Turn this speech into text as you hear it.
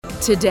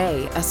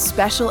Today, a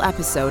special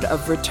episode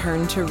of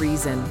Return to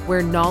Reason,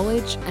 where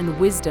knowledge and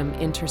wisdom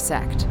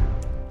intersect.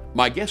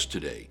 My guest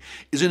today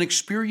is an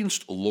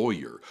experienced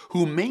lawyer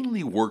who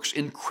mainly works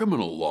in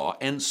criminal law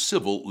and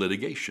civil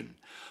litigation.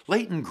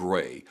 Leighton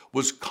Gray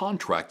was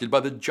contracted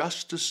by the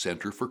Justice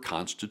Center for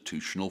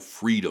Constitutional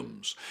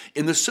Freedoms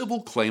in the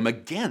civil claim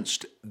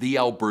against the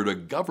Alberta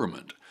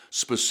government,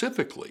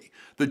 specifically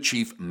the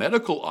Chief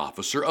Medical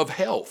Officer of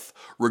Health,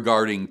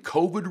 regarding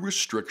COVID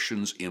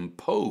restrictions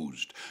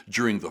imposed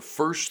during the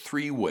first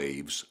 3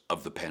 waves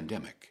of the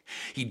pandemic.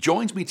 He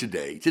joins me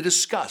today to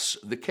discuss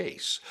the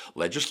case,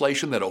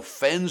 legislation that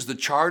offends the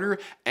Charter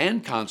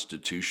and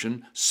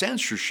Constitution,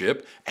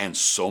 censorship, and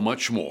so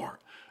much more.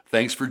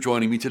 Thanks for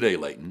joining me today,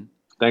 Leighton.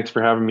 Thanks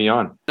for having me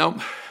on. Now,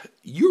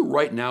 you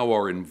right now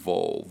are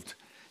involved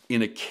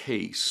in a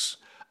case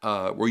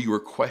where you were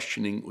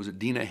questioning, was it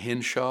Deena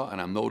Hinshaw?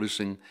 And I'm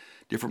noticing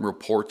different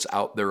reports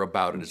out there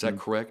about it. Is that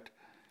correct?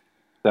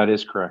 That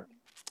is correct.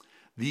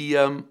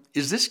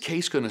 Is this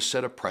case going to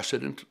set a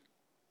precedent?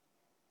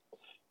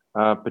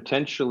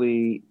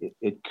 Potentially,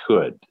 it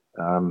could.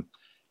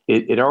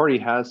 It already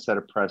has set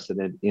a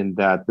precedent in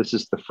that this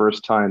is the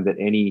first time that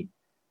any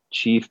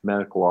chief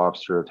medical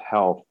officer of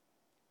health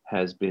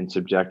has been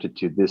subjected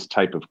to this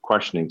type of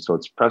questioning. So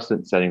it's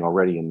precedent setting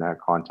already in that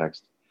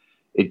context.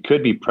 It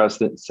could be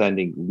precedent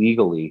setting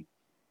legally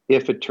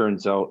if it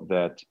turns out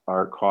that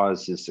our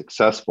cause is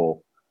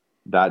successful,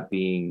 that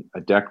being a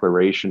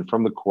declaration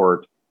from the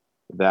court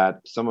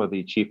that some of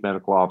the chief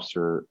medical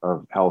officer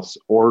of health's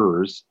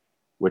orders,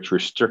 which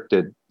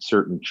restricted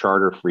certain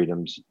charter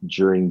freedoms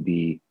during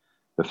the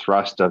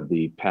thrust of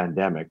the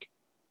pandemic,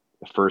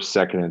 the first,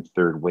 second, and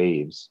third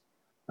waves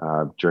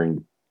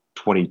during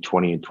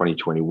 2020 and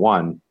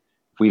 2021,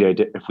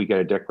 if we get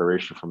a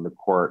declaration from the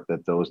court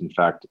that those, in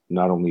fact,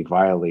 not only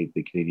violate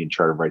the Canadian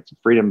Charter of Rights and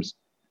Freedoms,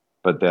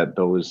 but that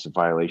those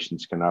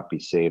violations cannot be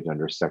saved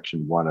under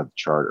Section 1 of the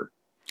Charter.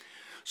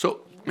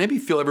 So maybe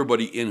fill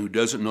everybody in who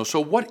doesn't know. So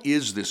what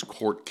is this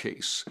court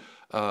case?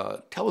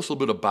 Tell us a little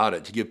bit about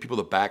it to give people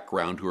the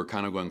background who are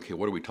kind of going, okay,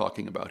 what are we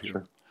talking about here?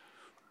 Sure.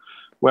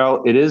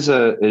 Well, it is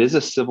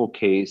a civil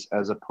case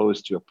as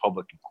opposed to a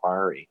public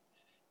inquiry.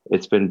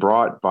 It's been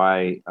brought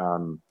by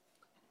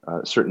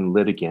certain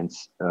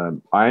litigants.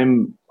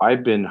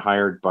 I've been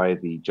hired by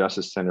the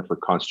Justice Center for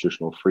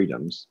Constitutional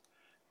Freedoms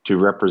to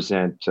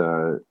represent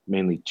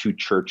mainly 2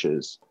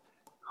 churches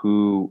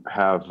who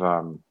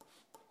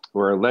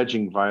were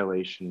alleging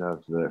violation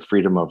of the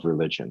freedom of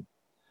religion.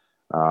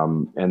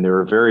 And there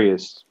were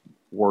various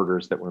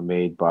orders that were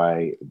made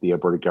by the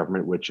Alberta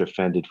government which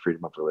offended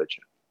freedom of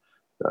religion.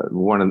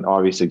 One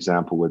obvious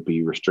example would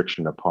be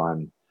restriction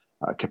upon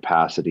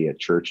capacity at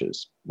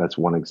churches. That's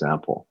one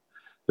example.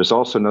 There's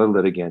also another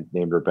litigant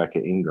named Rebecca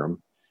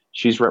Ingram.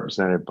 She's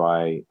represented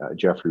by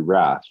Jeffrey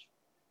Rath,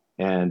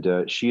 and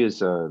she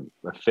is a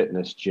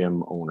fitness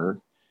gym owner,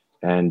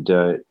 and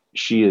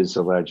she is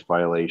alleged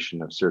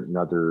violation of certain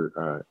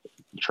other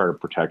charter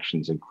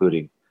protections,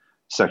 including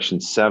Section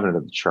 7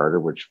 of the Charter,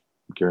 which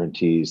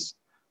guarantees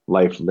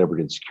life,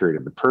 liberty, and security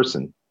of the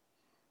person.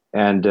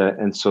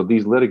 And so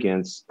these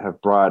litigants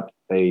have brought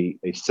a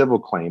civil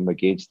claim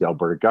against the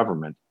Alberta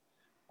government,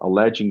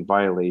 alleging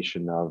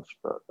violation of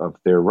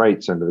their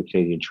rights under the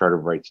Canadian Charter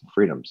of Rights and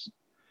Freedoms.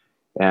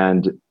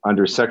 And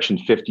under Section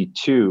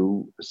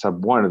 52,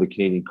 sub 1 of the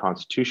Canadian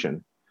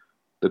Constitution,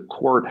 the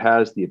court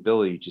has the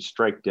ability to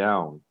strike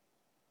down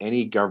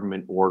any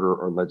government order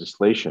or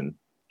legislation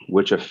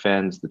which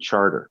offends the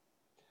Charter.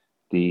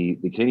 The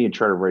Canadian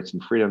Charter of Rights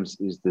and Freedoms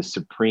is the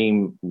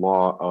supreme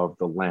law of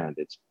the land.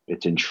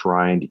 It's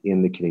enshrined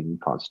in the Canadian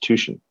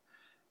Constitution.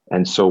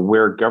 And so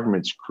where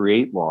governments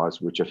create laws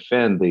which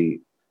offend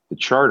the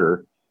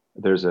Charter,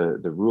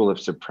 the rule of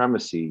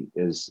supremacy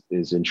is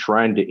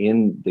enshrined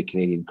in the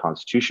Canadian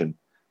Constitution,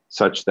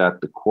 such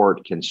that the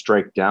court can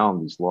strike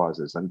down these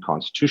laws as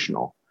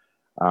unconstitutional.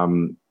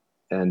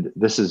 And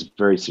this is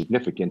very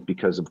significant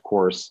because, of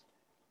course,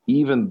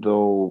 even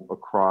though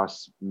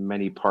across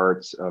many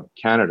parts of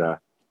Canada,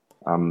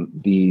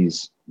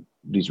 these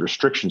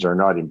restrictions are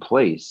not in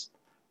place,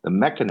 the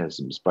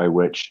mechanisms by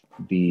which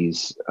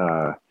these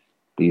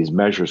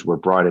measures were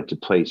brought into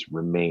place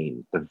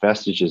remain. The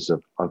vestiges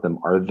of them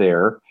are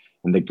there,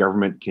 and the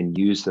government can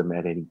use them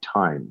at any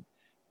time.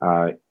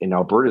 In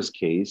Alberta's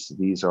case,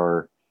 these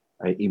are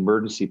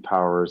emergency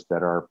powers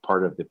that are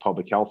part of the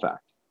Public Health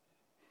Act.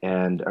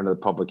 And under the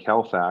Public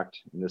Health Act,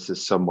 and this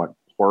is somewhat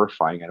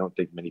horrifying, I don't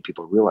think many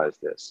people realize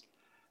this,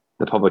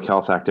 the Public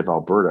Health Act of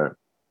Alberta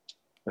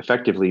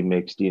effectively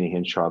makes Deena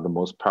Hinshaw the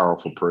most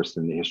powerful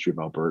person in the history of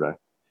Alberta.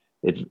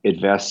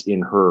 It vests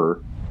in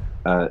her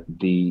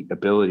the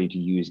ability to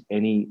use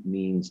any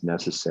means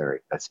necessary.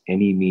 That's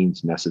any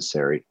means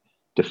necessary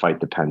to fight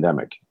the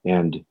pandemic.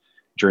 And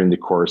during the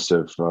course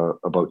of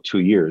about 2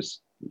 years,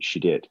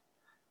 she did.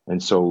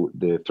 And so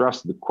the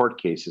thrust of the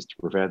court case is to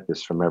prevent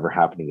this from ever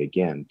happening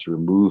again, to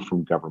remove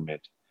from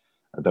government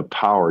the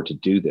power to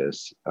do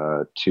this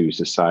to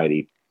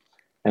society.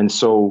 And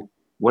so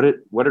what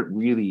it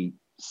really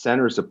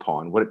centers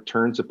upon, what it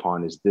turns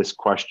upon is this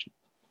question.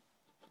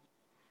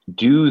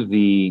 do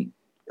the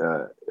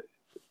uh,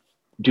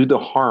 do the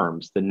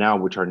harms that now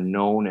which are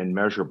known and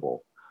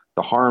measurable,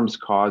 the harms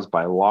caused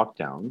by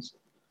lockdowns,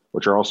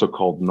 which are also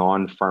called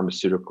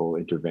non-pharmaceutical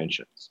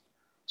interventions.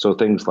 So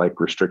things like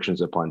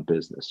restrictions upon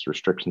business,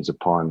 restrictions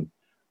upon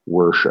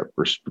worship,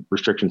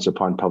 restrictions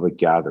upon public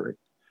gathering,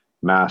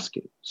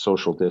 masking,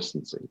 social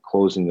distancing,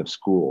 closing of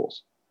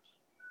schools.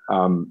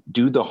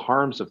 Do the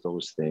harms of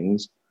those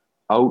things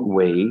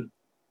outweigh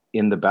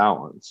in the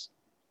balance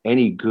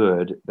any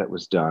good that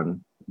was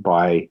done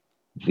by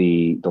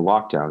the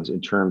lockdowns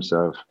in terms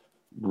of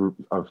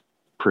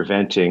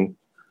preventing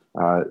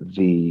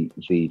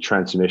the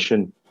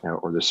transmission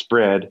or the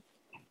spread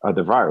of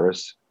the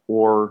virus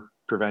or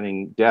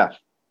preventing death?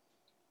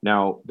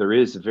 Now, there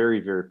is very,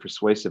 very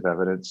persuasive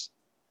evidence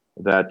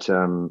that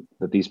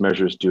that these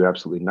measures do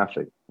absolutely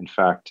nothing. In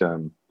fact,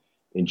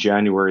 in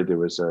January, there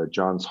was a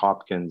Johns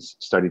Hopkins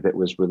study that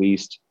was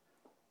released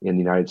in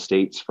the United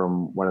States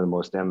from one of the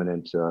most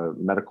eminent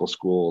medical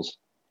schools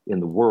in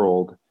the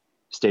world,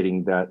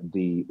 stating that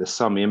the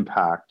sum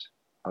impact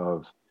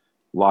of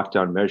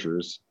lockdown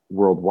measures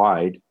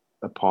worldwide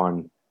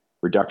upon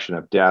reduction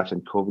of death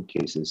and COVID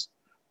cases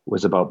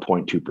was about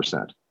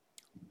 0.2%.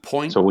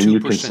 0.2%. So when you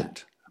consider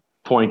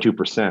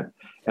 0.2%,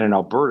 and in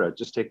Alberta,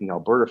 just taking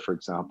Alberta for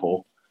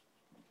example,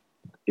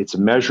 it's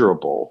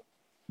measurable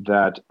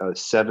that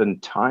 7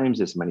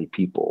 times as many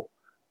people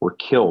were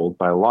killed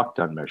by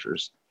lockdown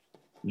measures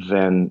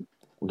than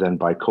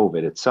by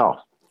COVID itself.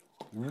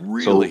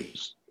 Really?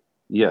 So,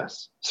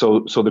 yes. So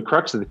the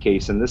crux of the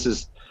case, and this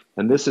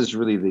is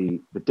really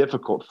the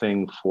difficult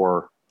thing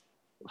for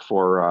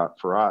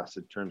us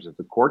in terms of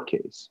the court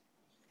case,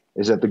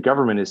 is that the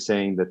government is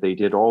saying that they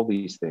did all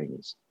these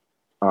things,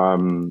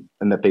 and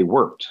that they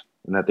worked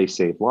and that they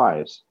saved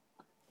lives,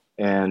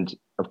 and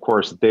of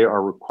course they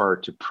are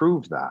required to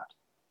prove that.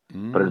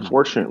 But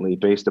unfortunately,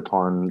 based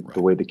upon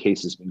the way the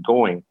case has been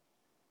going,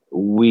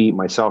 we,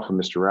 myself and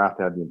Mr. Rath,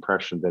 had the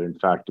impression that in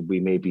fact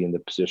we may be in the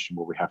position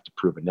where we have to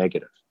prove a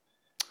negative,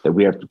 that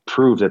we have to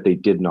prove that they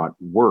did not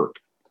work.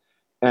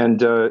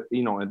 And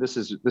and this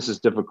is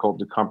difficult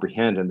to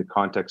comprehend in the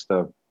context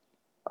of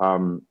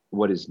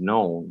what is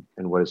known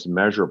and what is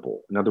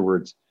measurable. In other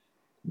words,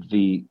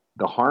 the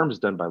harms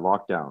done by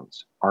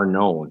lockdowns are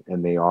known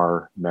and they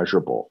are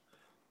measurable.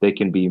 They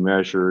can be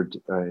measured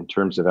in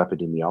terms of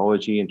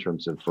epidemiology, in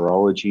terms of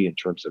virology, in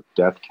terms of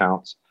death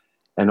counts,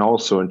 and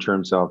also in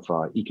terms of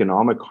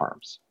economic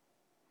harms.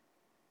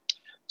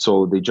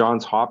 So the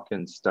Johns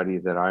Hopkins study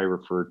that I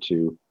referred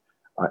to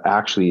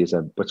actually is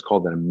what's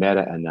called a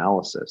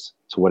meta-analysis.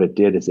 So what it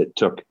did is it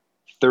took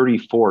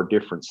 34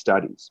 different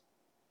studies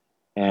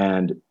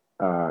and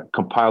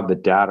compiled the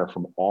data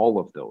from all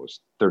of those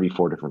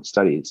 34 different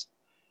studies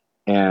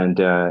and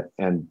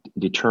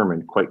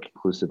determined quite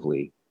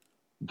conclusively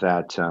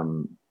that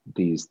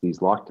these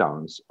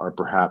lockdowns are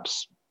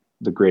perhaps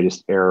the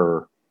greatest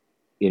error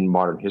in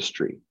modern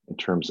history in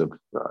terms of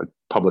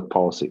public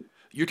policy.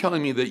 You're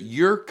telling me that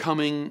you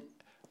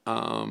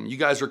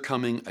guys are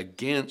coming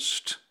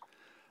against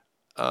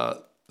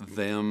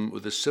them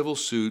with a civil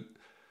suit,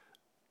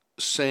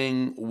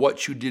 saying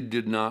what you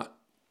did not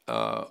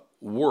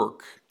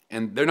work,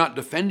 and they're not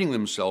defending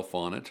themselves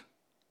on it.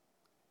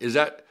 Is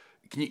that?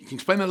 Can you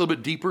explain that a little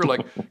bit deeper?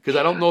 Like, because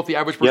I don't know if the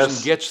average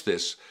person gets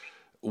this.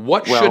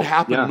 What should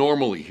happen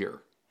normally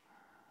here?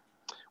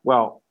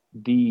 Well,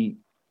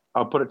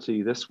 I'll put it to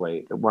you this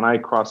way. When I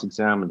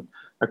cross-examined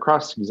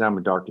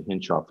Dr.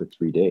 Hinshaw for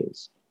 3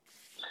 days.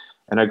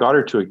 And I got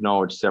her to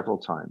acknowledge several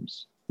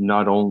times,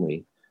 not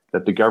only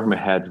that the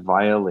government had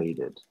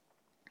violated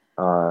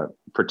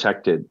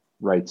protected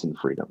rights and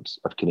freedoms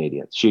of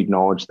Canadians. She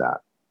acknowledged that.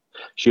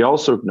 She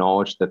also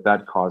acknowledged that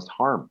that caused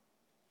harm.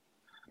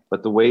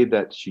 But the way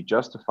that she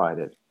justified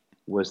it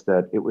was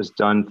that it was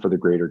done for the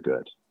greater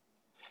good.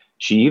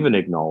 She even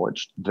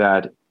acknowledged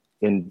that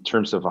in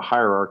terms of a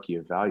hierarchy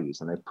of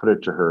values, and I put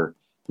it to her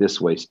this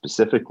way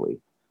specifically,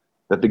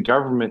 that the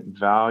government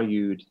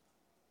valued,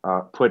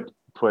 put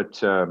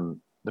the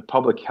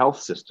public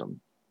health system,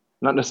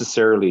 not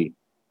necessarily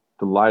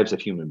the lives of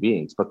human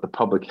beings, but the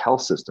public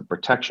health system,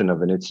 protection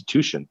of an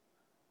institution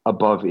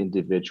above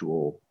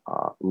individual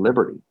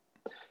liberty.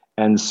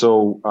 And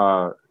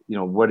so,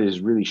 what is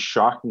really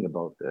shocking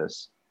about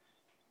this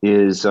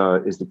is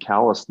the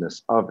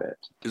callousness of it.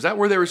 Is that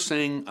where they were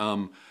saying,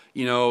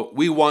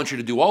 we want you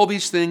to do all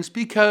these things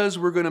because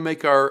we're going to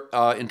make our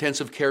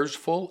intensive cares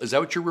full? Is that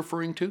what you're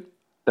referring to?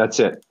 That's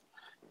it.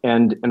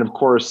 And of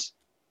course,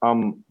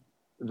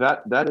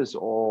 that is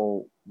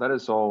all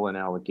an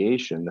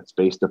allegation that's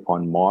based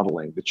upon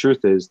modeling. The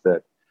truth is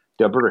that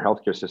the Alberta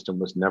healthcare system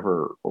was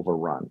never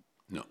overrun.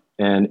 No.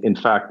 And in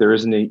fact, there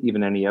isn't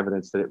even any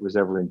evidence that it was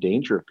ever in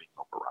danger of being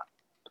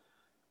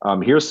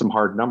overrun. Here's some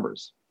hard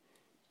numbers.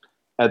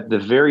 At the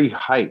very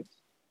height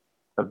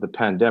of the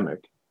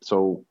pandemic,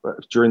 so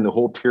during the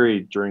whole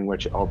period during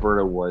which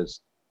Alberta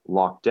was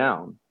locked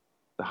down,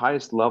 the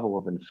highest level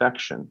of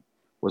infection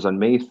was on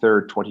May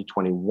 3rd,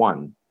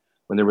 2021,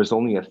 when there was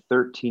only a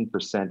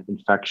 13%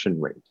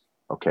 infection rate.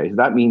 Okay, so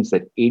that means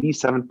that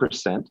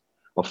 87%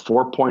 of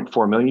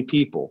 4.4 million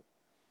people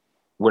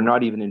were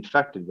not even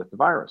infected with the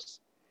virus.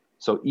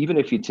 So even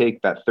if you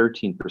take that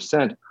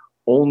 13%,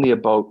 only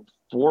about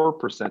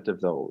 4%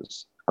 of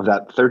those, of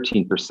that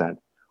 13%,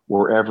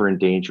 were ever in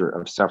danger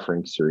of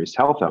suffering serious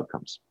health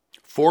outcomes.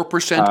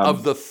 4%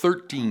 of the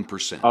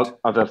 13%.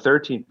 Of the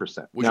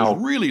 13%. Which now,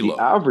 is really low.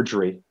 The average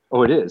rate,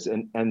 it is.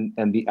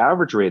 And the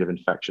average rate of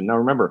infection, now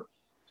remember,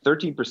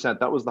 13%,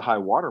 that was the high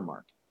water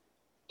mark.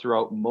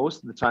 Throughout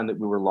most of the time that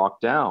we were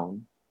locked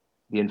down,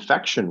 the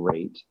infection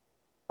rate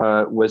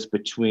was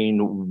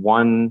between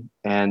 1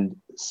 and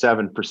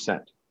 7%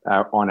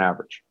 on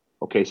average.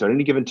 Okay, so at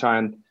any given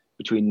time,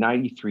 between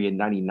 93 and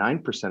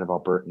 99% of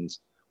Albertans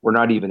were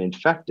not even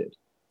infected.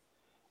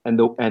 And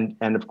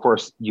of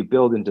course, you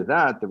build into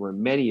that, there were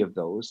many of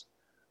those.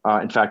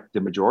 In fact,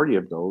 the majority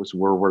of those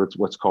were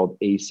what's called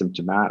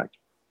asymptomatic,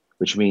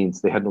 which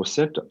means they had no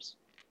symptoms,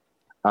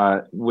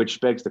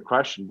 which begs the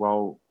question,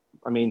 well,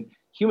 I mean,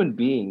 human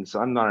beings,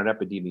 I'm not an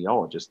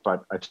epidemiologist,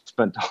 but I've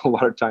spent a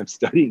lot of time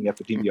studying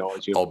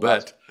epidemiology over the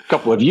last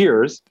couple of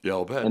years. Yeah,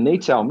 I'll bet. And they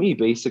tell me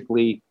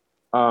basically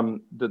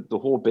the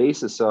whole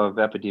basis of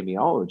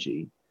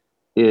epidemiology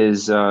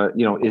is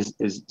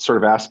sort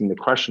of asking the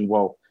question,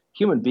 well,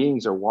 human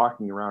beings are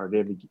walking around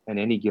at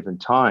any given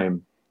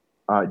time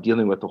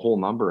dealing with a whole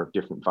number of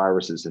different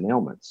viruses and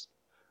ailments.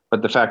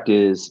 But the fact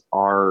is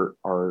our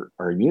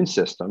immune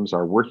systems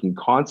are working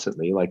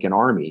constantly, like an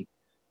army,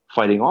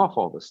 fighting off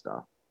all this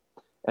stuff.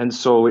 And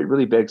so it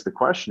really begs the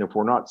question, if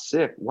we're not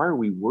sick, why are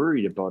we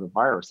worried about a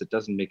virus that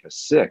doesn't make us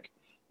sick,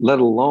 let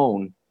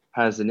alone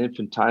has an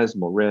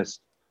infinitesimal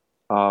risk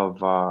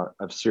of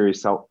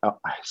serious health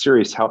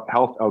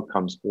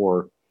outcomes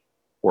or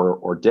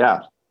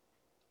death?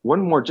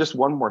 One more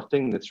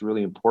thing that's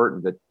really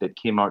important that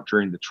came out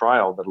during the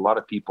trial that a lot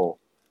of people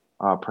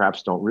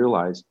perhaps don't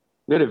realize.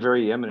 We had a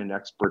very eminent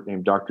expert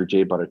named Dr.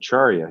 Jay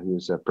Bhattacharya,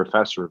 who's a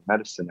professor of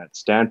medicine at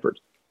Stanford.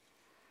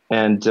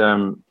 And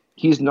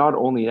he's not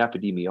only an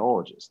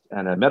epidemiologist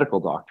and a medical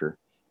doctor,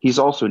 he's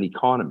also an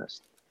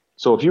economist.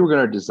 So if you were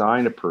going to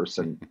design a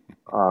person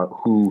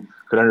who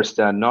could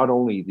understand not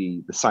only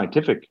the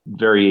scientific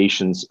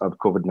variations of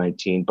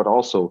COVID-19, but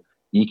also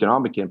the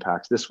economic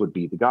impacts, this would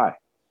be the guy.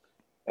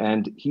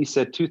 And he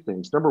said two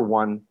things. Number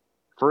one,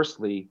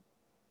 firstly,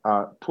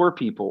 poor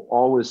people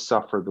always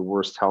suffer the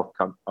worst health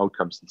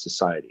outcomes in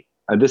society.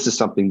 And this is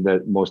something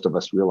that most of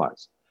us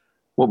realize.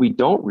 What we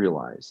don't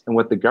realize, and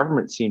what the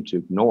government seemed to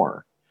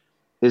ignore,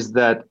 is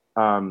that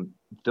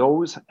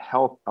those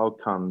health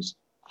outcomes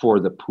for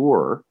the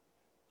poor,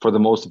 for the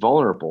most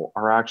vulnerable,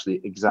 are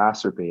actually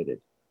exacerbated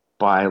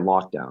by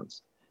lockdowns.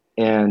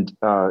 And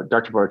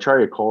Dr.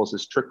 Bhattacharya calls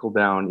this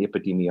trickle-down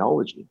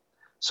epidemiology.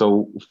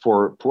 So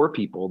for poor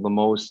people,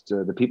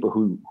 the people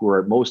who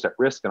are most at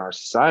risk in our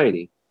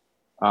society,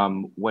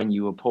 when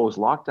you impose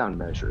lockdown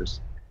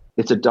measures,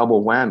 it's a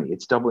double whammy.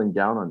 It's doubling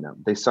down on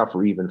them. They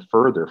suffer even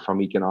further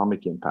from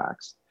economic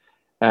impacts.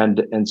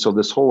 And so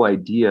this whole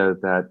idea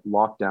that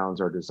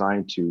lockdowns are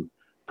designed to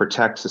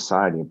protect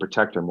society and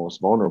protect our most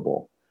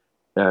vulnerable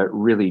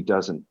really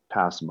doesn't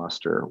pass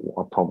muster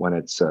when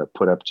it's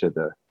put up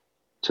to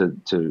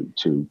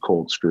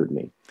cold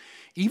scrutiny.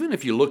 Even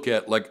if you look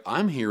at, like,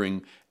 I'm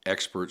hearing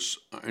experts,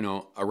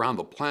 around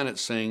the planet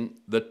saying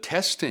the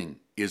testing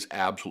is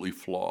absolutely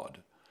flawed.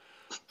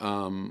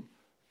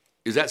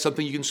 Is that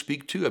something you can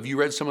speak to? Have you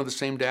read some of the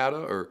same data,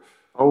 or?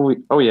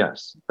 Oh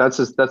yes,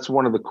 that's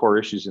one of the core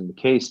issues in the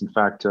case. In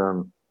fact,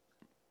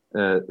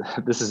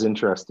 this is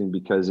interesting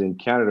because in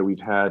Canada we've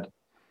had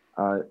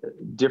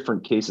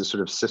different cases,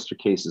 sort of sister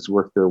cases,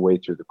 work their way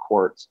through the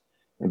courts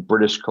in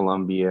British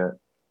Columbia,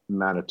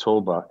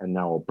 Manitoba, and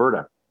now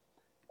Alberta.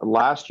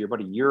 Last year,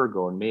 about a year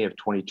ago, in May of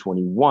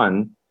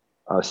 2021,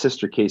 a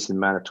sister case in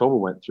Manitoba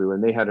went through,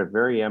 and they had a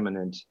very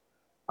eminent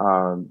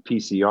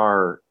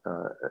PCR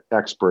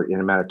expert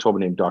in Manitoba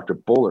named Dr.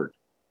 Bullard.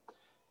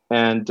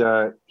 And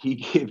he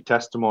gave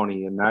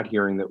testimony in that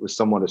hearing that was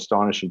somewhat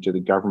astonishing to the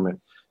government.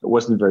 It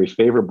wasn't very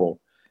favorable.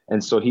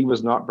 And so he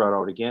was not brought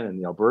out again in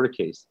the Alberta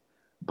case.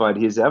 But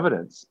his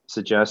evidence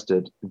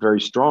suggested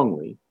very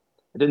strongly,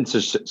 it didn't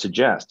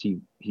suggest, he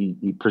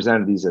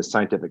presented these as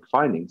scientific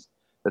findings,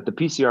 that the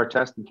PCR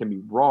testing can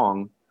be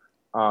wrong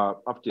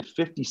up to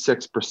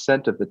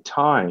 56% of the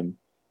time,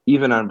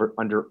 even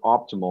under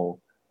optimal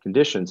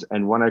conditions.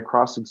 And when I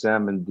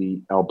cross-examined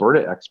the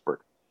Alberta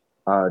expert,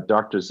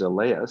 Dr.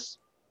 Zaleas,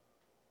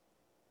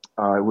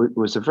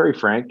 was a very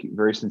frank,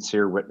 very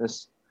sincere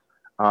witness.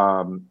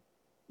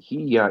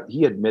 He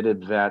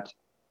admitted that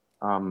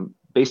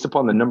based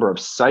upon the number of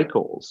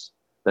cycles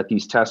that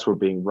these tests were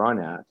being run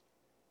at,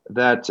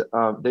 that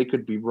they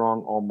could be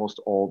wrong almost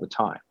all the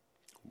time.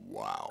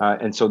 Wow.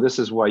 And so this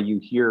is why you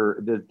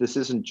hear that this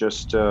isn't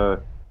just an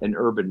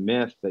urban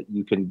myth that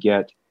you can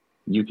get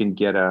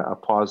a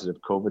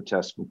positive COVID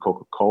test from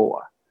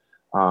Coca-Cola.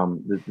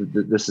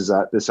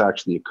 This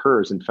actually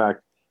occurs. In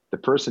fact, the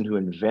person who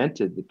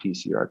invented the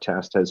PCR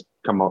test has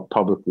come out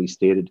publicly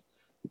stated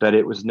that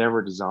it was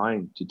never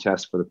designed to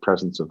test for the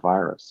presence of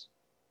virus.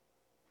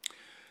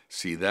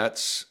 See, they're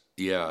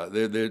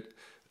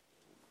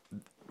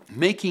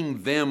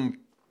making them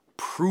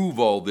prove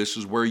all this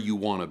is where you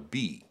want to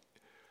be.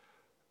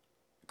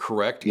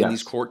 correct, in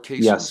these Yes. court Yes.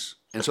 cases?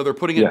 And so they're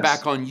putting it Yes.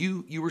 back on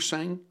you, you were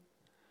saying,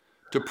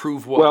 to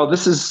prove what? Well,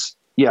 this is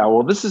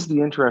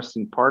the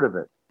interesting part of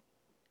it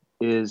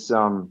is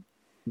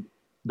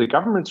the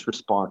government's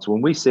response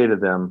when we say to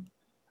them,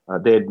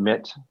 they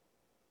admit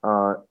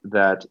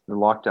that the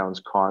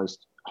lockdowns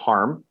caused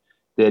harm.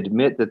 They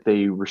admit that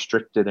they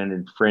restricted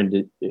and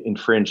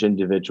infringe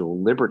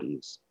individual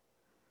liberties.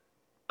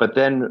 But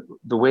then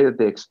the way that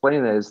they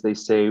explain it is they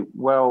say,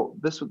 well,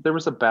 there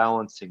was a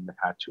balancing that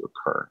had to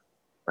occur,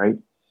 right?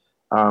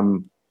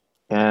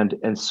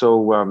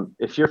 So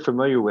if you're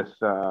familiar with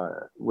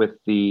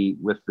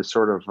the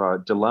sort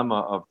of dilemma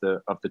of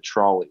the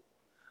trolley,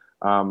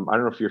 I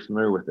don't know if you're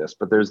familiar with this,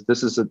 but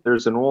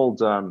there's an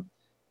old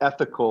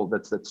ethical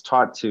that's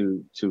taught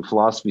to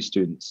philosophy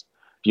students.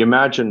 If you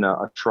imagine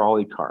a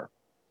trolley car,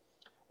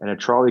 and a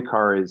trolley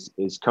car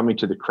is coming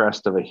to the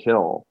crest of a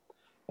hill,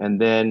 and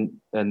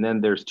then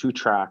there's two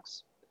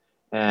tracks,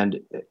 and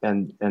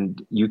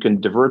you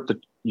can divert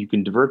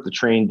the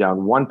train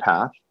down one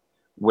path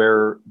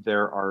where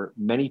there are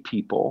many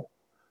people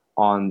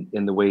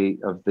in the way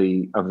of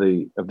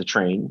the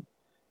train,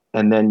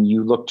 and then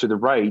you look to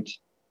the right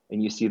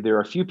and you see there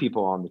are a few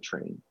people on the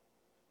train.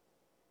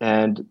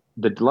 And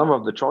the dilemma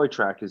of the trolley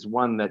track is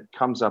one that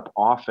comes up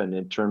often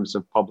in terms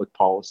of public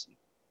policy.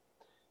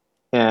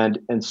 And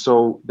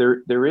so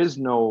there is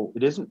no,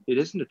 it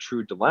isn't a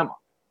true dilemma,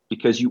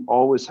 because you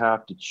always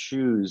have to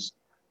choose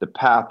the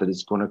path that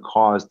is going to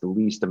cause the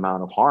least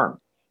amount of harm.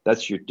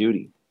 That's your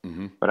duty.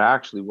 Mm-hmm. But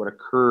actually what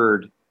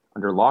occurred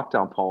under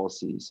lockdown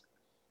policies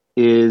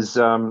is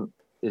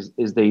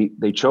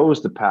they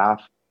chose the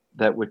path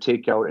that would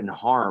take out and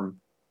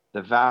harm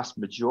the vast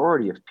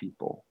majority of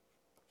people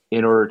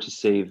in order to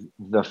save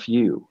the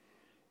few.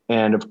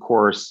 And of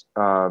course,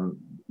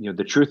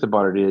 the truth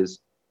about it is,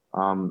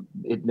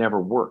 it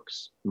never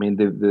works. I mean,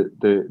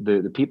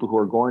 the people who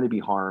are going to be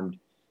harmed,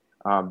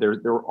 there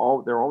are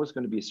always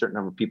going to be a certain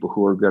number of people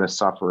who are going to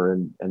suffer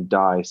and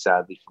die,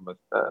 sadly, from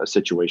a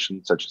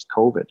situation such as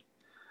COVID.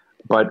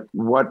 But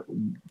what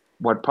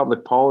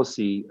public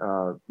policy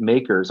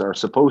makers are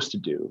supposed to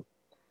do,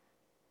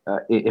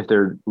 if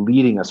they're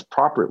leading us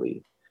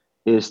properly,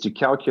 is to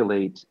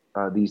calculate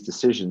these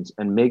decisions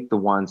and make the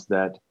ones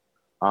that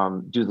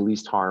do the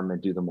least harm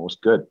and do the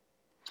most good.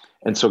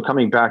 And so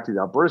coming back to the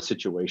Alberta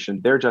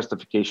situation, their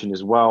justification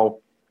is,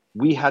 well,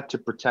 we had to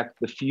protect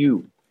the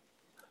few.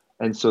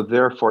 And so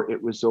therefore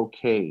it was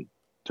okay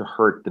to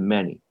hurt the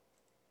many.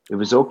 It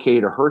was okay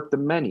to hurt the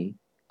many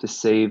to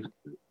save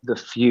the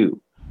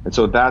few. And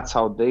so that's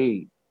how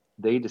they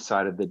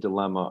decided the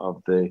dilemma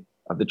of the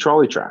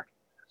trolley track.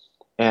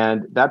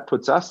 And that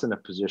puts us in a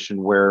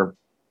position where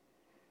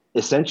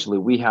essentially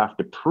we have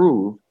to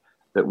prove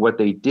that what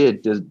they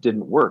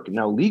didn't work.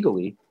 Now,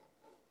 legally,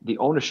 the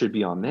onus should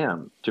be on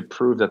them to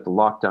prove that the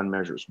lockdown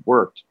measures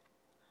worked.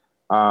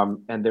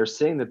 And they're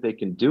saying that they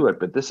can do it,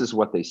 but this is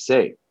what they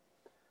say.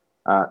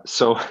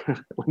 So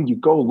when you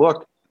go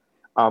look,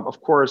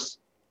 of course,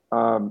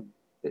 I'm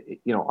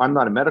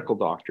not a medical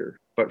doctor,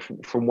 but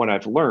from what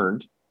I've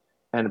learned,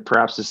 and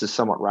perhaps this is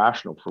somewhat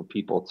rational for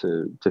people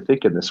to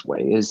think in this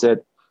way, is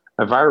that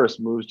a virus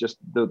moves just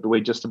the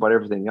way just about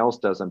everything else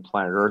does on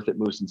planet Earth. It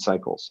moves in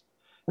cycles.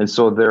 And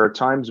so there are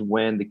times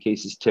when the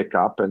cases tick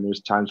up and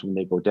there's times when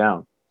they go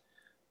down.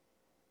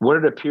 What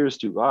it appears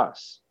to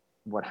us,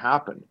 what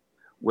happened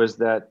was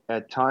that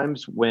at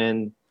times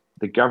when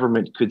the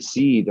government could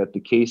see that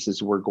the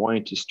cases were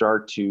going to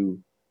start to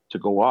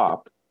go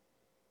up,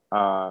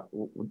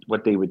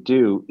 what they would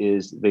do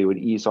is they would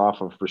ease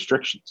off of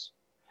restrictions.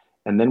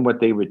 And then what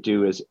they would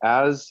do is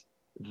as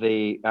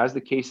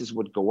the cases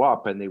would go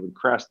up and they would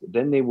crest,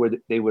 then they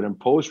would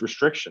impose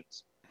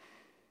restrictions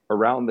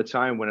around the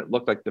time when it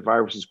looked like the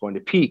virus is going to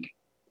peak.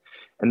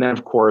 And then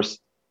of course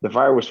the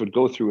virus would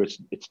go through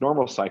its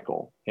normal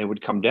cycle and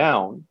would come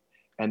down.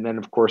 And then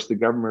of course the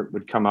government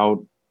would come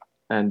out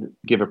and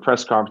give a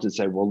press conference and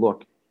say, well,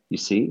 look, you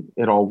see,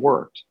 it all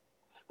worked.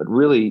 But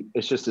really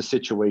it's just a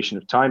situation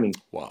of timing.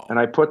 Wow. And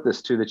I put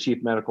this to the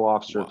chief medical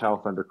officer of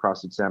health under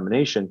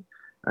cross-examination.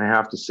 And I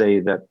have to say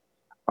that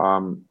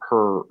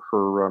her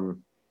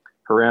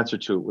answer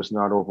to it was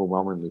not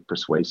overwhelmingly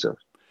persuasive.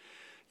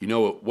 You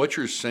know, what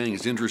you're saying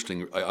is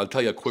interesting. I'll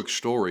tell you a quick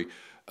story.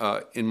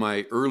 In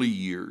my early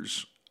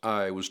years,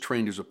 I was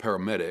trained as a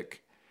paramedic.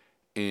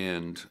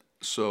 And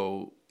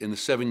so in the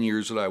 7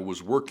 years that I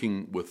was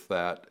working with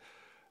that,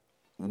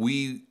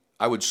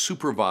 I would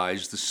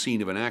supervise the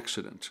scene of an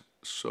accident.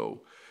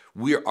 So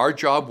our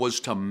job was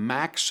to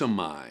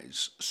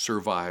maximize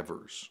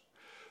survivors.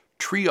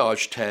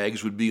 Triage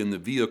tags would be in the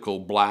vehicle: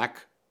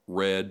 black,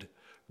 red,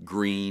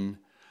 green,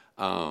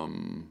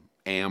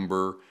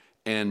 amber.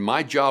 And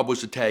my job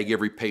was to tag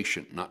every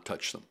patient, not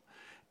touch them.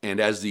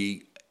 And as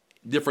the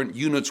different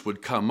units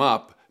would come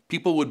up,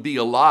 people would be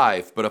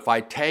alive, but if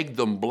I tagged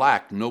them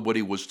black,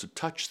 nobody was to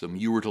touch them.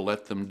 You were to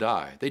let them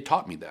die. They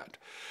taught me that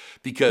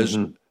because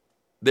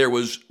there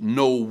was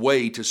no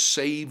way to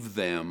save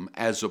them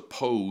as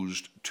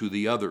opposed to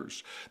the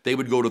others. They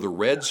would go to the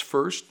Reds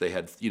first. They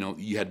had,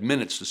 you had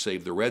minutes to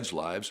save the Reds'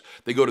 lives.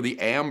 They go to the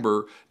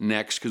Amber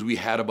next because we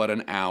had about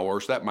an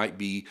hour. So that might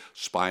be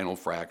spinal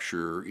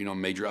fracture,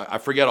 major. I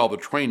forget all the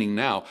training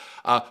now.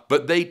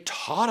 But they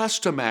taught us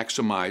to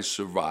maximize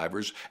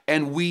survivors,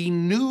 and we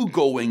knew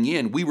going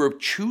in, we were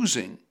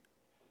choosing.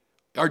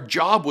 Our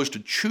job was to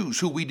choose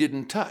who we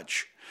didn't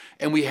touch.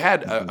 And we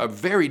had a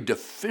very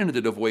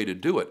definitive way to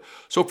do it.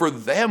 So for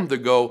them to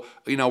go,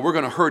 we're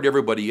going to hurt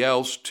everybody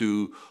else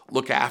to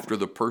look after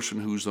the person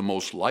who's the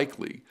most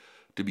likely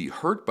to be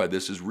hurt by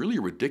this is really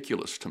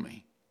ridiculous to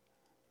me.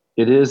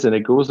 It is, and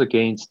it goes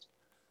against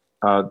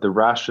the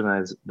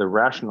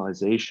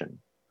rationalization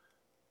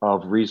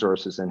of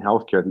resources in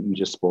healthcare that you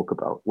just spoke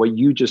about. What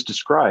you just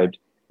described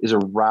is a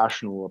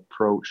rational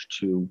approach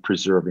to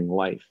preserving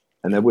life.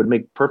 And that would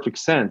make perfect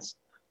sense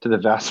to the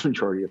vast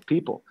majority of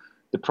people.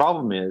 The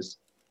problem is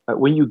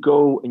when you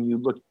go and you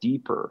look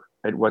deeper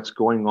at what's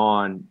going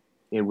on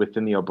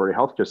within the Alberta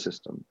healthcare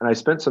system, and I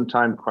spent some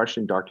time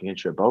questioning Dr.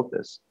 Hinshaw about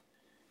this,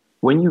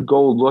 when you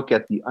go look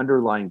at the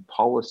underlying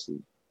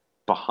policy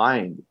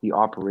behind the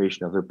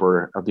operation of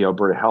the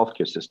Alberta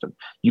healthcare system,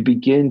 you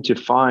begin to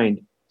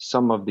find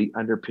some of the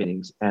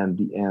underpinnings and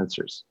the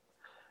answers.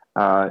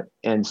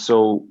 And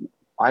so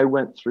I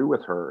went through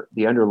with her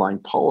the underlying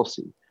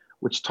policy,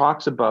 which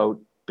talks about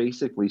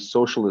basically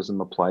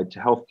socialism applied to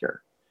healthcare.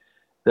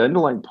 The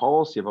underlying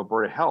policy of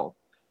Alberta Health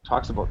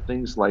talks about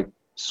things like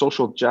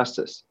social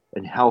justice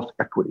and health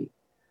equity.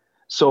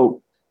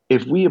 So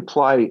if we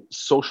apply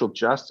social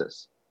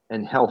justice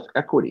and health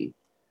equity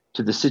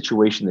to the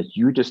situation that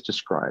you just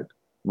described,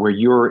 where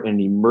you're in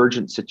an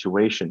emergent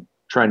situation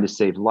trying to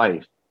save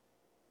life,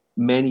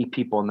 many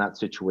people in that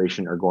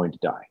situation are going to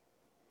die.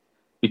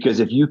 Because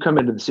if you come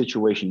into the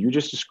situation you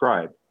just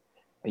described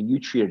and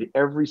you treated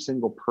every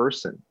single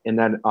person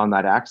on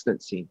that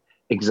accident scene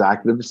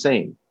exactly the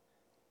same,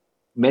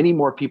 many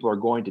more people are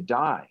going to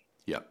die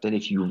than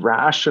if you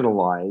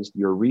rationalized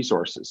your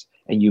resources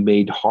and you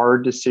made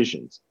hard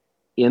decisions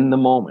in the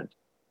moment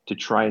to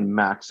try and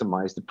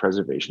maximize the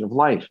preservation of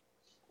life.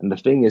 And the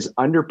thing is,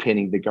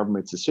 underpinning the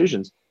government's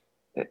decisions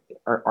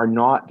are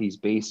not these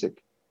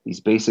basic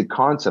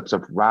concepts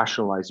of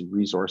rationalizing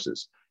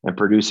resources and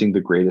producing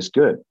the greatest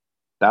good.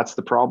 That's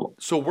the problem.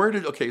 So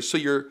so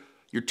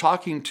you're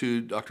talking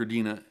to Dr.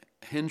 Deena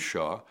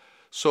Hinshaw.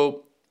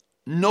 So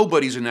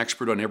nobody's an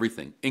expert on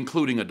everything,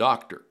 including a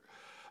doctor.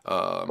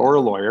 Or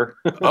a lawyer.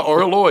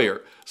 Or a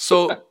lawyer.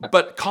 So,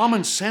 but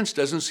common sense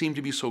doesn't seem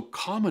to be so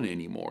common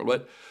anymore.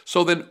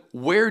 So then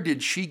where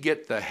did she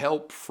get the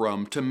help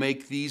from to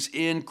make these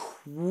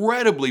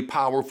incredibly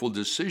powerful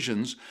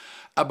decisions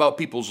about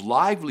people's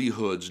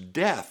livelihoods,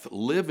 death,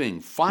 living,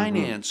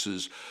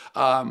 finances,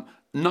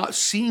 not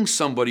seeing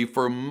somebody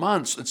for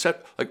months,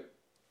 etc.?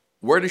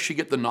 Where does she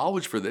get the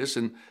knowledge for this?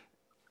 And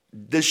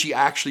does she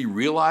actually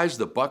realize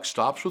the buck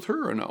stops with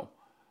her or no?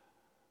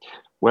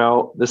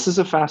 Well, this is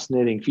a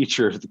fascinating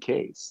feature of the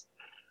case.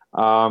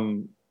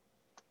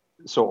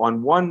 So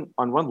on one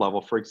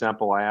level, for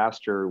example, I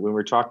asked her when we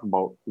were talking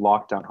about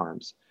lockdown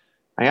harms,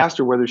 I asked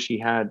her whether she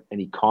had an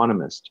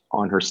economist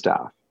on her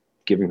staff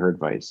giving her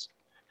advice.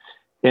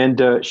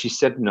 And she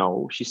said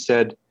no. She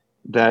said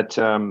that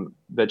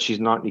she's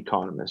not an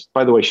economist.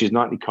 By the way, she's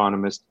not an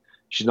economist.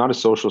 She's not a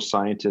social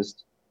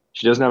scientist.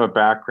 She doesn't have a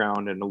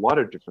background in a lot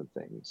of different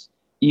things,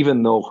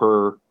 even though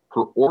her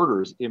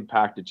orders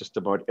impacted just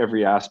about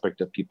every aspect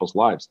of people's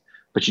lives.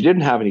 But she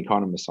didn't have an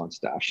economist on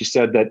staff. She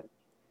said that,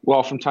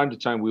 well, from time to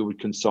time, we would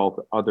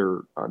consult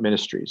other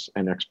ministries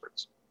and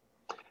experts.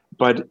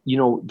 But,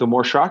 the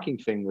more shocking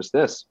thing was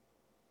this.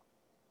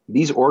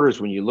 These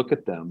orders, when you look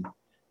at them,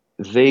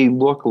 they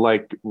look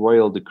like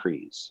royal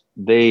decrees.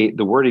 The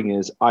wording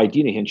is, I,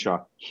 Deena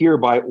Hinshaw,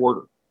 hereby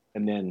order.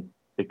 And then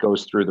it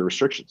goes through the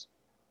restrictions.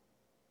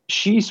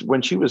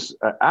 When she was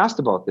asked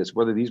about this,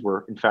 whether these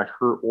were in fact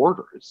her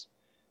orders,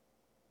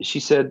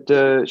 she said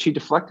she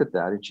deflected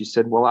that, and she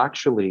said, well,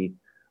 actually,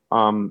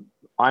 I'm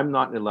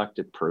not an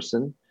elected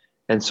person,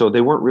 and so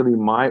they weren't really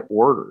my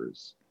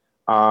orders.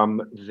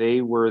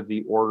 They were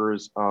the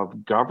orders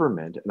of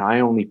government, and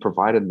I only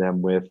provided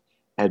them with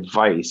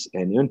advice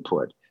and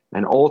input,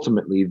 and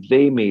ultimately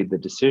they made the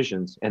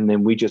decisions, and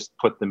then we just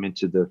put them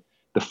into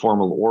the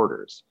formal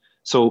orders.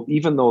 So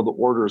even though the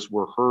orders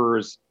were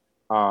hers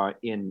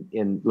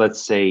in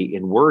let's say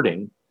in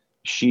wording,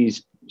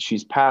 she's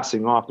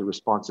passing off the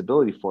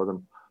responsibility for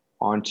them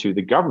onto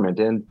the government.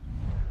 And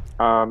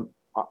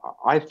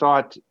I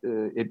thought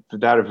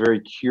that a very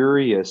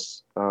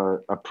curious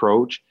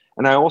approach.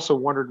 And I also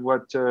wondered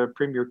what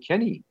Premier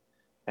Kenney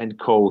and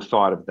co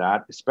thought of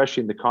that,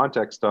 especially in the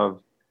context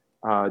of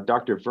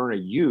Dr. Verna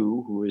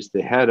Yu, who is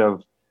the head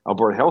of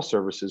Alberta Health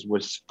Services,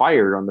 was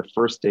fired on the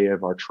first day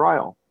of our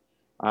trial,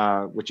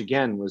 which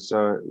again was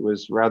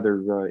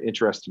rather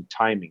interesting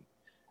timing.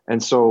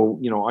 And so,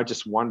 I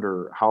just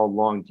wonder how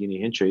long Deena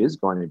Hinshaw is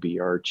going to be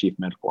our Chief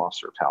Medical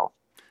Officer of Health,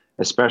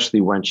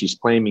 especially when she's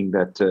claiming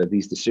that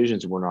these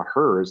decisions were not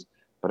hers,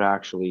 but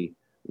actually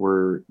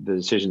were the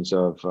decisions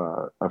of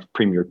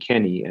Premier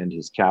Kenney and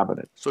his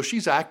cabinet. So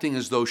she's acting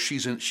as though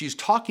she's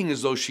talking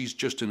as though she's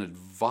just an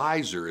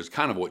advisor, is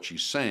kind of what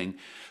she's saying.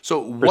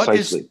 So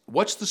Precisely.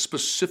 what's the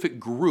specific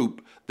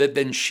group that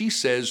then she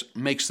says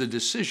makes the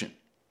decision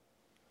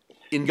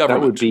in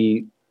government?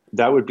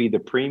 That would be the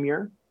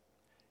Premier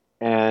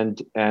and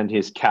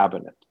his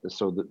cabinet.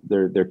 So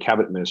their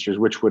cabinet ministers,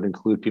 which would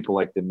include people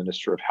like the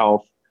Minister of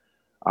Health,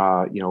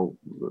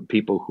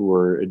 people who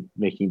are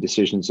making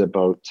decisions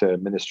about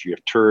Ministry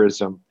of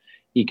Tourism,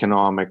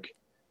 economic,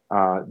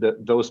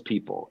 those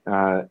people.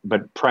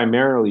 But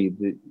primarily,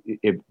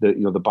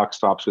 the buck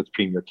stops with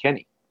Premier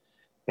Kenney,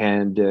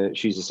 and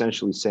she's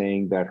essentially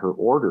saying that her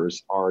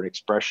orders are an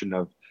expression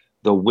of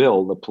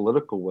the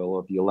political will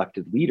of the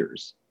elected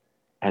leaders,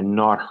 and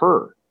not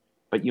her.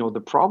 But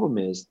the problem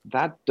is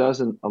that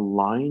doesn't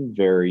align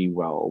very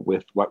well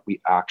with what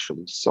we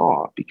actually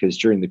saw, because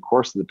during the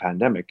course of the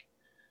pandemic,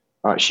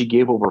 she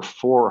gave over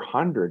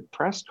 400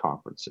 press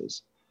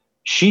conferences.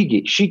 She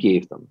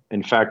gave them.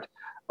 In fact,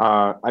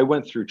 I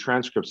went through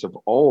transcripts of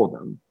all of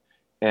them,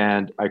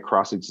 and I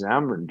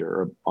cross-examined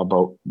her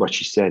about what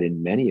she said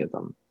in many of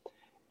them.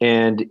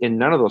 And in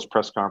none of those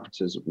press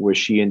conferences was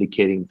she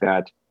indicating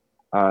that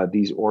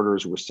these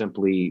orders were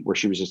simply where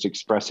she was just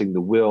expressing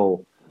the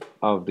will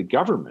of the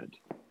government.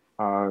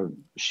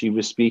 She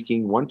was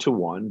speaking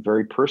one-to-one,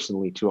 very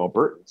personally to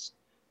Albertans,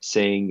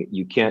 saying,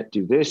 you can't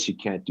do this, you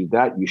can't do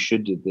that, you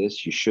should do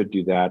this, you should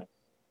do that,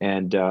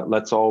 and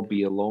let's all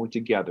be alone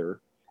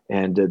together.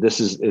 And this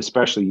is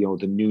especially,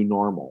 the new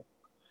normal.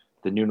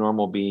 The new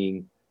normal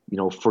being,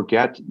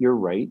 forget your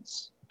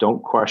rights,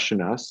 don't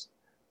question us.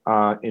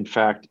 In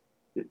fact,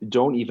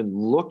 don't even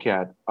look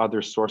at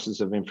other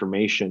sources of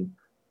information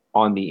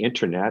on the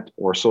internet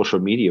or social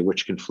media,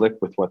 which conflict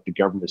with what the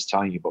government is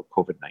telling you about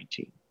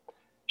COVID-19.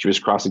 She was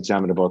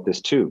cross-examined about this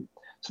too.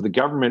 So the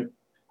government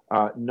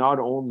not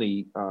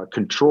only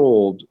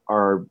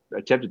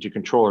attempted to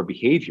control our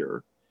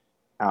behavior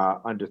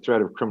under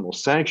threat of criminal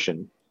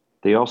sanction,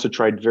 they also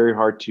tried very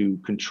hard to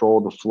control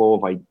the flow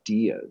of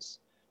ideas,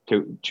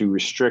 to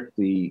restrict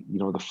the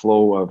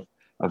flow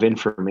of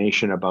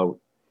information about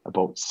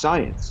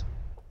science,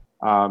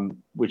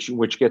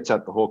 which gets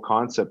at the whole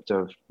concept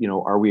of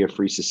are we a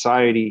free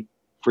society,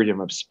 freedom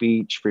of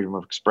speech, freedom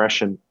of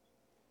expression,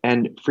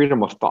 and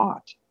freedom of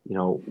thought.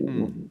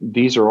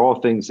 These are all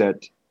things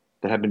that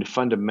have been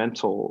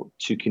fundamental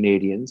to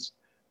Canadians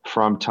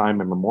from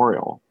time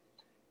immemorial.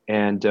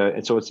 And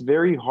so it's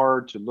very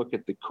hard to look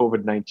at the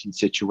COVID-19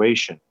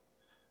 situation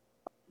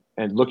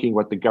and looking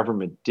what the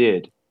government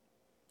did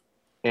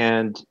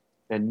and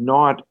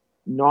not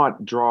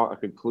draw a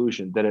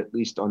conclusion that, at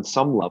least on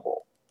some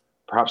level,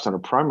 perhaps on a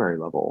primary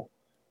level,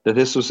 that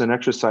this was an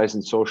exercise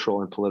in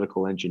social and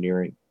political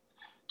engineering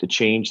to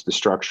change the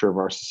structure of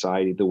our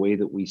society, the way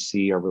that we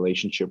see our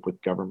relationship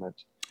with government.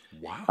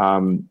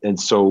 Wow. And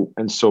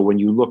so when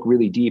you look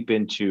really deep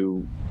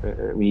into,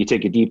 when you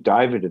take a deep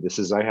dive into this,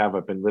 as I have,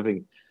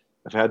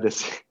 I've had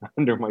this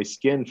under my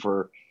skin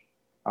for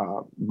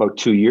about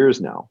 2 years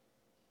now.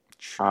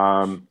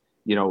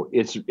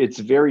 It's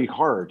very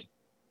hard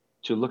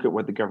to look at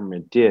what the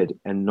government did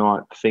and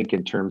not think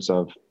in terms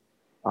of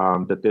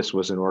that this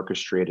was an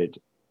orchestrated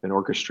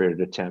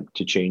attempt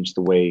to change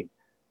the way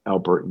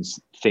Albertans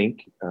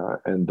think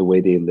and the way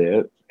they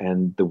live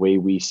and the way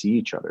we see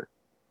each other.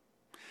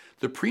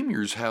 The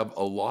premiers have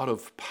a lot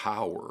of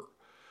power.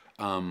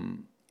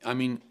 And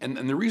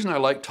the reason I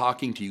like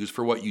talking to you is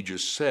for what you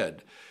just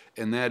said,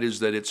 and that is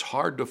that it's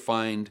hard to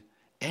find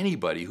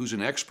anybody who's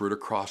an expert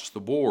across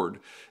the board.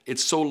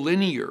 It's so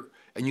linear,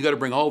 and you got to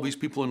bring all these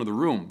people into the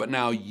room. But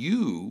now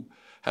you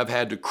have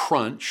had to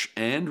crunch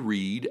and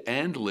read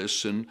and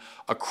listen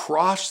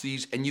across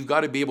these, and you've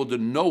got to be able to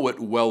know it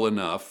well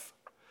enough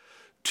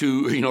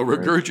to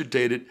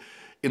regurgitate it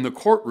in the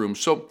courtroom.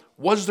 So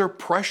was there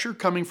pressure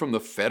coming from the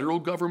federal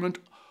government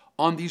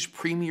on these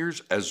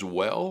premiers as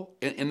well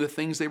in the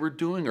things they were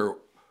doing? Or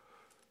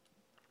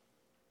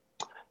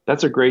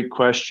that's a great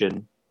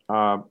question.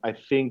 I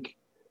think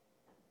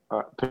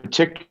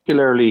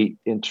particularly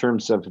in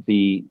terms of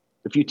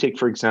if you take,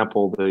 for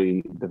example,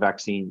 the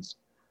vaccines,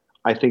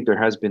 I think there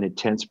has been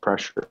intense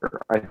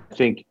pressure. I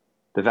think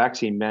the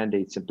vaccine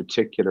mandates in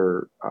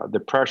particular, the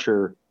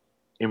pressure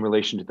in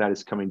relation to that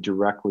is coming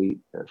directly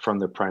from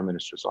the Prime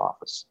Minister's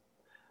office.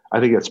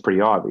 I think that's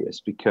pretty obvious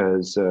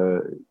because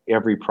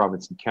every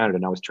province in Canada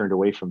now has turned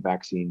away from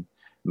vaccine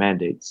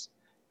mandates,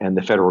 and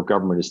the federal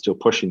government is still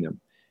pushing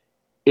them.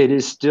 It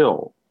is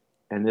still,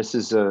 and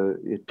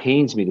it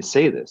pains me to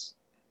say this,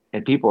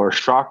 and people are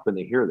shocked when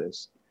they hear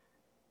this,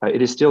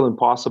 it is still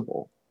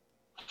impossible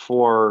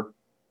for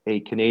a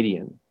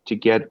Canadian to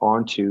get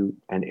onto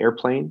an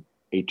airplane,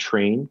 a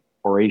train,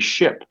 or a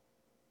ship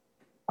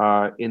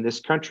in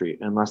this country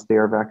unless they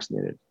are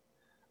vaccinated.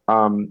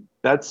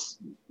 That's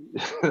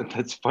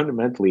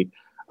fundamentally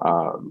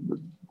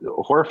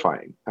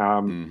horrifying,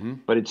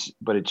 but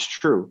it's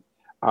true.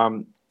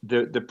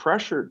 The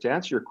pressure, to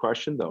answer your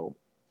question though,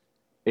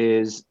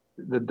 is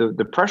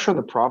the pressure on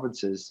the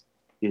provinces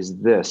is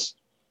this: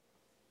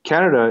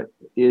 Canada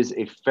is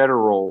a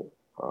federal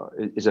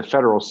is a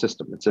federal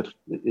system.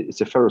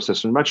 It's a federal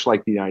system, much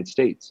like the United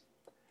States,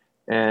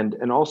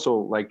 and also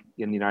like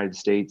in the United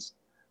States,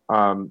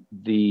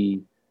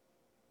 the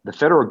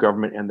federal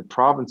government and the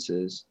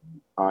provinces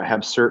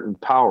have certain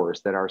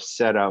powers that are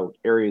set out,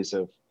 areas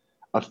of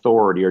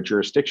authority or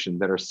jurisdiction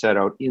that are set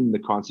out in the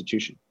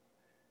Constitution.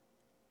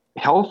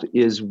 Health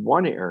is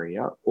one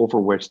area over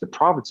which the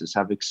provinces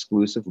have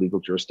exclusive legal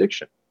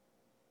jurisdiction.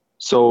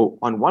 So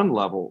on one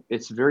level,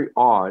 it's very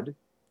odd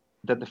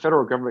that the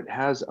federal government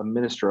has a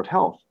minister of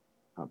health,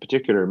 a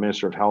particular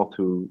minister of health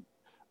who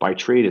by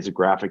trade is a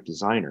graphic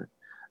designer,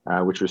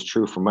 which was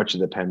true for much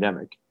of the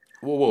pandemic.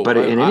 Whoa. But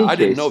I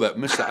didn't know that.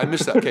 I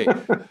missed that. Okay.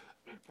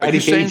 Are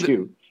you saying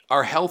that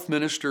our health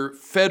minister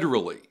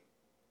federally?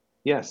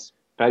 Yes.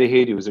 Patty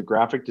Hajdu was a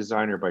graphic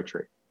designer by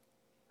trade.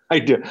 I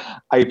do.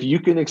 If you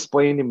can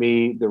explain to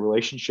me the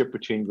relationship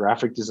between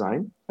graphic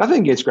design,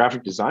 nothing against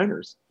graphic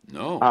designers.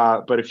 No.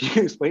 But if you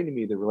can explain to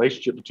me the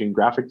relationship between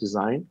graphic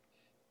design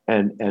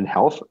and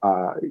health,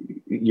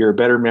 you're a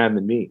better man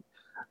than me.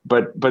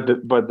 But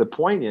the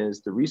point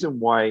is, the reason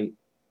why,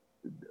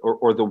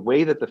 or the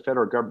way that the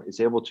federal government is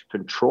able to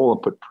control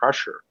and put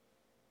pressure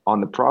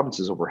on the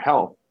provinces over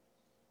health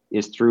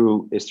is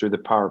through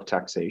the power of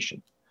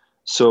taxation.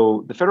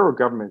 So the federal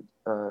government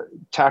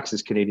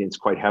taxes Canadians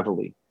quite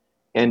heavily.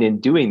 And in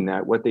doing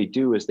that, what they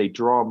do is they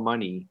draw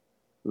money,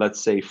 let's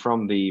say,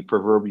 from the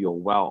proverbial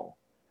well.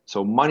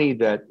 So money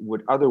that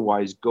would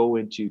otherwise go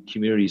into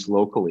communities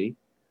locally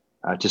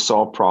to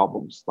solve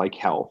problems like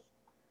health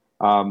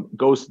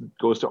goes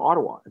to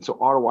Ottawa. And so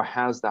Ottawa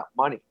has that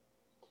money.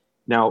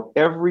 Now,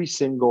 every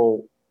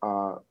single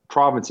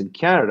province in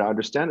Canada,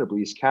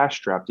 understandably, is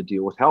cash-strapped to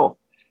deal with health.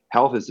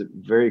 Health is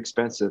very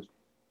expensive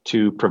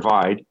to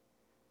provide.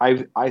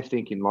 I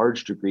think in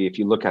large degree, if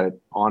you look at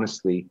it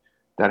honestly,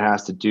 that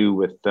has to do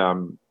with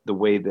the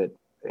way that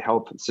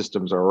health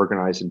systems are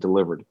organized and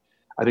delivered.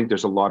 I think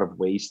there's a lot of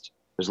waste.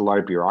 There's a lot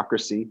of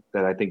bureaucracy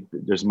that I think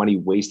there's money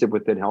wasted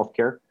within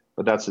healthcare,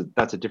 but that's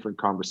a different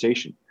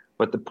conversation.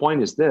 But the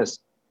point is this: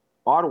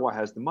 Ottawa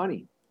has the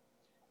money.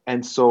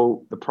 And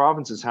so the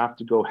provinces have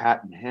to go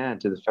hat in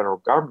hand to the federal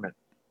government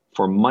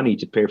for money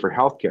to pay for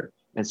healthcare.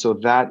 And so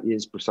that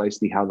is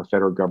precisely how the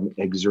federal government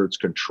exerts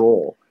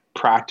control,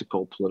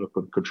 practical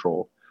political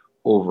control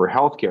over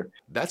healthcare.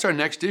 That's our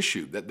next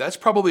issue. That's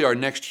probably our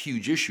next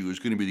huge issue is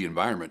going to be the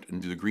environment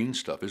and the green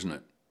stuff, isn't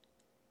it?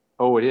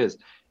 Oh, it is.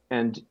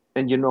 And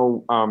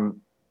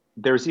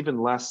there's even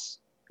less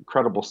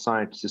credible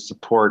science to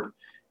support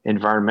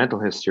environmental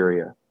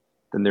hysteria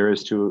than there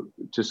is to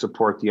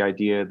support the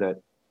idea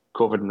that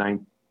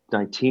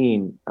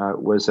COVID-19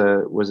 was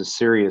a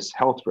serious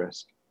health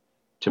risk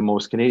to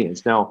most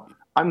Canadians. Now,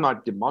 I'm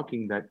not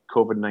debunking that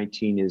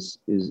COVID-19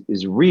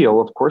 is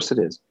real. Of course it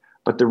is.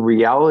 But the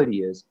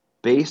reality is,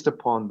 based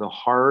upon the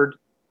hard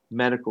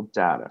medical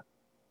data,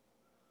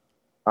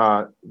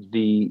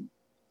 the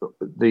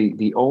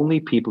only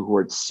people who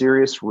are at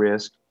serious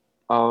risk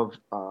of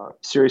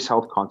serious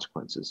health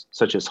consequences,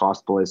 such as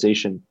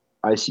hospitalization,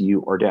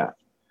 ICU, or death,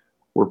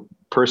 were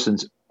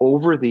persons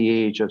over the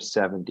age of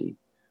 70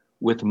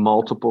 with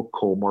multiple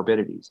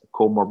comorbidities, a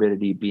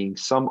comorbidity being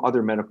some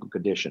other medical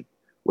condition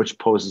which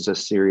poses a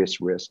serious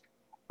risk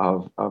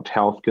of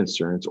health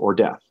concerns or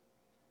death.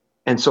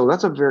 And so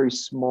that's a very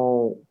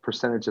small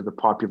percentage of the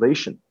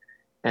population.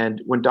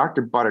 And when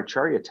Dr.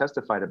 Bhattacharya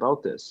testified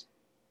about this,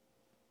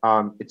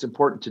 it's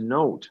important to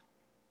note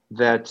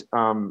that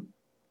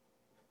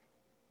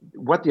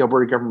what the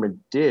Alberta government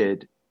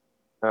did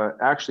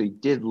actually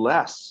did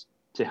less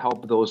to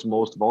help those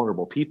most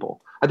vulnerable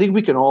people. I think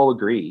we can all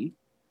agree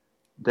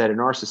that in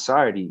our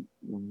society,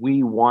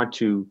 we want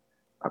to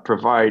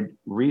provide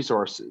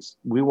resources.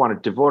 We want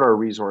to devote our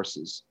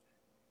resources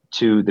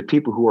to the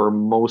people who are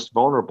most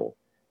vulnerable.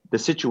 The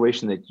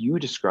situation that you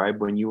described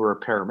when you were a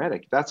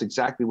paramedic, that's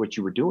exactly what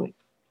you were doing,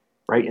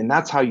 right? And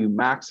that's how you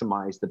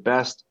maximize the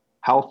best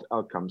health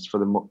outcomes for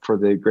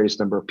the greatest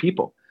number of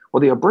people.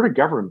 Well, the Alberta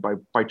government,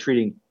 by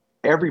treating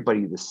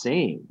everybody the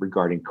same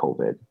regarding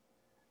COVID,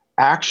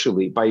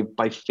 actually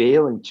by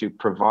failing to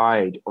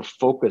provide or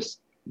focus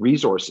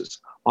resources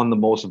on the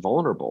most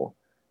vulnerable,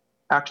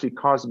 actually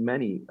caused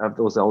many of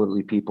those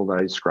elderly people that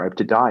I described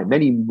to die,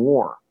 many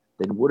more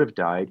than would have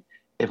died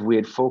if we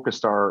had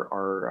focused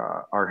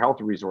our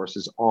health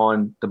resources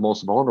on the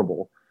most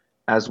vulnerable,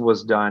 as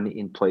was done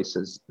in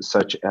places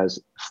such as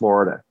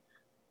Florida.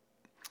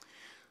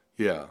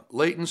 Yeah,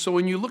 Leighton, so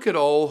when you look at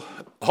all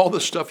the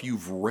stuff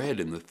you've read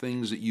and the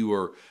things that you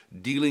are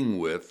dealing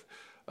with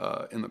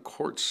in the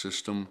court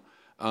system,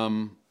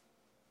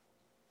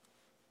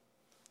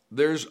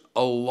 there's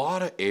a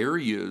lot of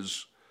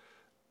areas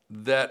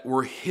that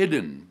were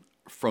hidden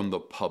from the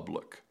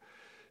public.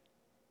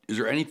 Is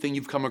there anything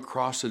you've come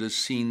across that has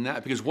seen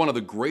that? Because one of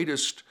the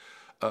greatest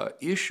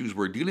issues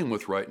we're dealing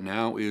with right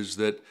now is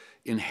that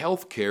in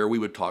healthcare, we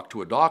would talk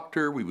to a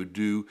doctor, we would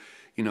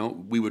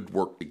we would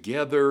work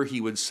together. He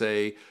would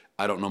say,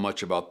 I don't know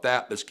much about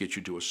that. Let's get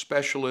you to a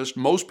specialist.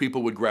 Most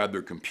people would grab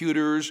their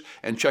computers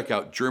and check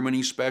out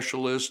Germany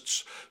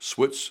specialists,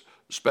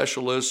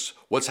 specialists,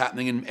 what's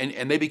happening,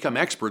 and they become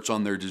experts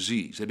on their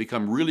disease. They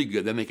become really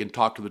good. Then they can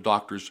talk to the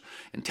doctors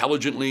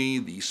intelligently,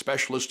 the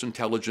specialists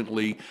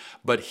intelligently.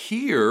 But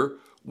here,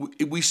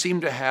 we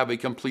seem to have a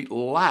complete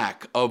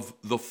lack of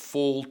the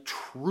full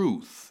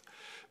truth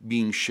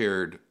being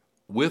shared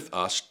with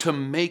us to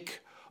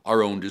make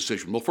our own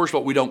decision. Well, first of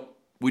all,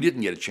 we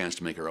didn't get a chance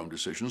to make our own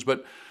decisions,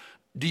 but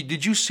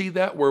did you see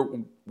that where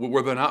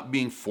they're not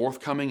being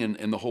forthcoming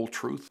in the whole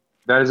truth?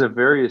 That is a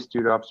very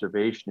astute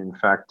observation. In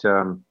fact,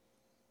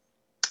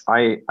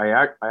 I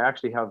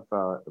actually have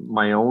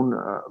my own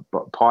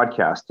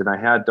podcast, and I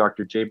had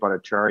Dr. Jay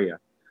Bhattacharya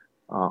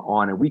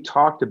on, and we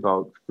talked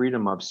about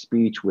freedom of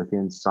speech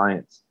within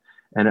science.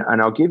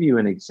 And I'll give you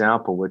an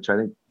example, which I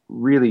think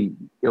really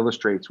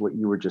illustrates what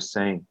you were just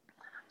saying.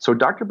 So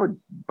Dr.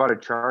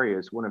 Bhattacharya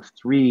is one of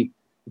three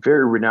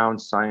very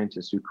renowned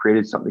scientists who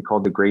created something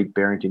called the Great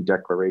Barrington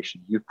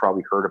Declaration. You've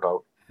probably heard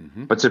about,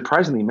 but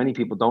surprisingly, many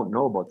people don't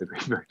know about the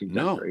Great Barrington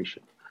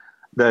Declaration.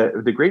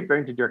 The Great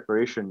Barrington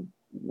Declaration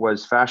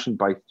was fashioned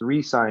by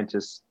three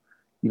scientists,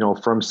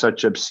 from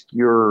such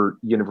obscure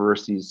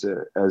universities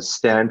as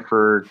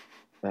Stanford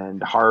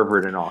and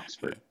Harvard and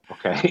Oxford.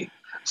 Okay,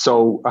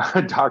 so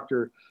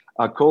Dr.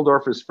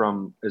 Koldorf is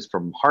from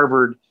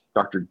Harvard,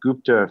 Dr.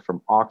 Gupta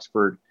from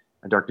Oxford,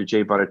 and Dr.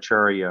 Jay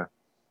Bhattacharya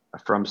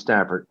from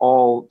Stanford.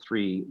 All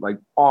three, like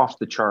off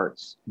the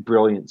charts,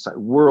 brilliant,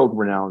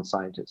 world-renowned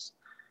scientists.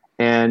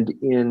 And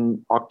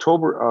in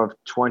October of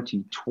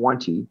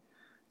 2020,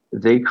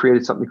 they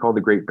created something called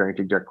the Great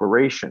Barrington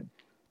Declaration,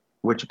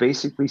 which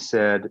basically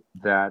said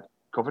that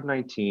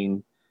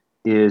COVID-19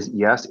 is,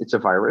 yes, it's a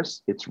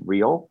virus, it's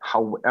real.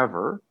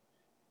 However,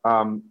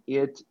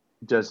 it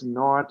does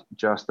not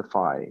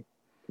justify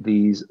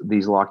these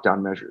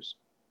lockdown measures.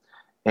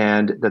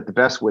 And that the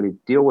best way to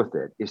deal with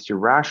it is to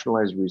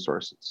rationalize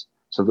resources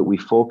so that we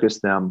focus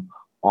them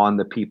on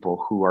the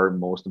people who are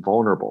most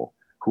vulnerable,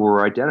 who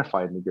were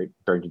identified in the Great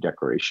Barrington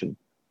Declaration,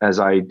 as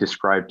I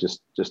described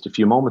just a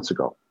few moments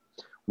ago.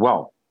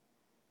 Well,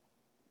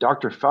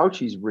 Dr.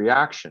 Fauci's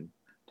reaction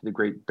to the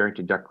Great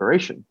Barrington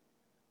Declaration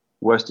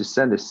was to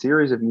send a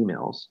series of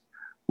emails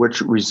which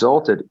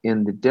resulted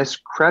in the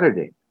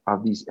discrediting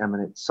of these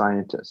eminent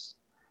scientists.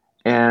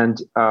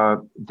 And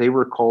they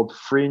were called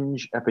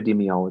fringe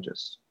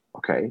epidemiologists,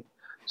 okay?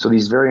 So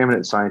these very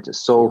eminent scientists.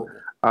 So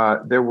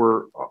there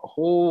were a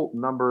whole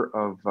number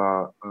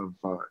of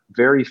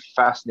very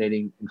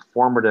fascinating,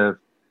 informative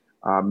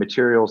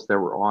materials that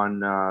were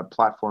on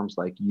platforms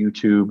like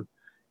YouTube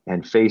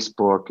and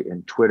Facebook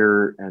and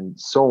Twitter and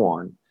so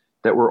on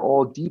that were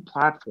all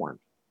deplatformed,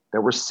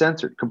 that were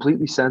censored,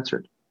 completely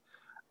censored.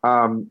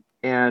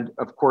 And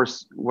of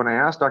course, when I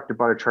asked Dr.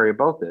 Bhattacharya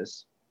about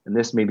this, and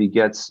this maybe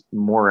gets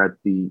more at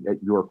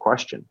your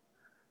question,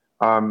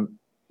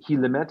 he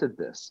lamented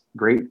this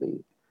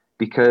greatly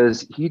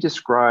because he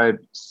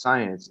described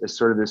science as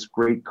sort of this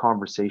great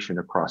conversation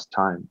across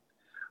time,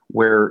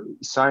 where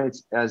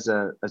science as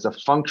a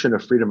function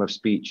of freedom of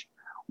speech,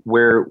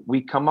 where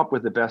we come up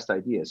with the best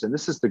ideas. And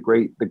this is the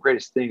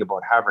greatest thing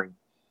about having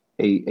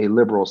a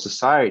liberal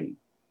society,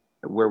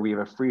 where we have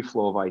a free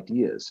flow of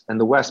ideas. And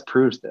the West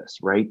proves this,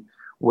 right?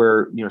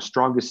 Where,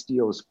 strongest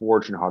steel is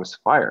forged in hottest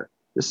fire.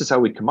 This is how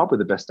we come up with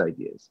the best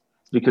ideas.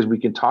 It's because we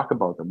can talk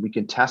about them, we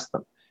can test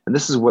them. And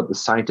this is what the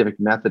scientific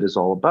method is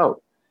all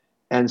about.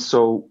 And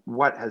so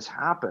what has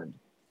happened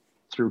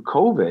through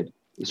COVID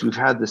is we've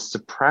had this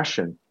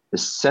suppression,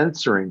 this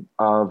censoring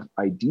of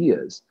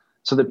ideas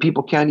so that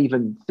people can't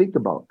even think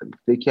about them.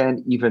 They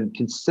can't even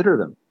consider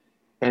them.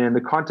 And in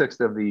the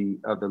context of the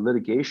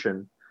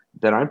litigation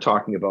that I'm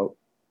talking about,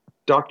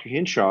 Dr.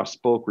 Hinshaw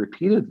spoke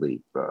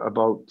repeatedly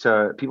about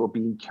people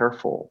being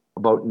careful,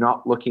 about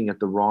not looking at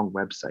the wrong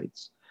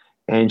websites.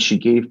 And she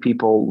gave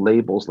people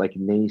labels like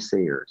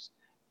naysayers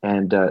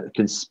and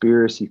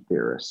conspiracy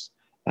theorists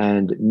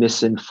and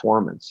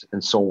misinformants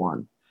and so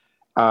on.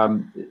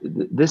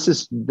 This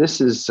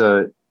is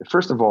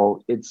first of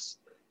all, it's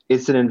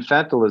an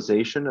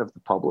infantilization of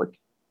the public.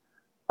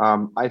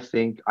 I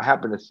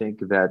happen to think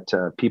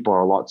that people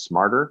are a lot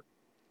smarter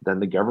than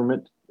the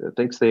government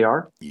thinks they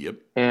are. Yep.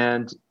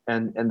 And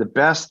the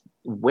best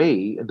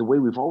way, the way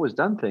we've always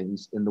done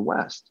things in the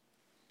West,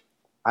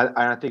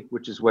 I think,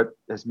 which is what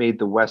has made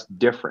the West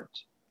different,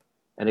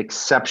 an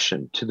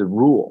exception to the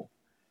rule,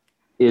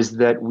 is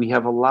that we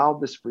have allowed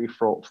this free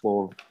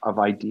flow of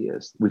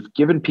ideas. We've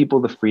given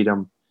people the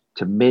freedom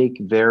to make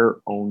their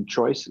own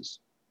choices.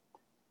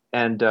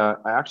 And I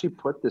actually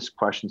put this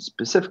question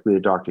specifically to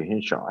Dr.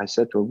 Hinshaw. I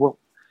said to her, well,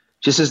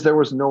 she says, there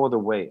was no other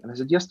way. And I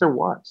said, yes, there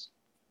was.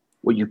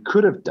 What you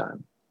could have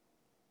done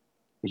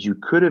is you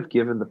could have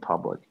given the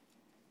public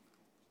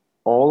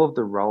all of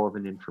the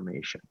relevant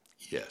information,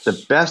 yes,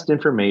 the best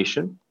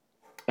information,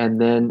 and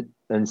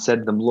said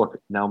to them, look,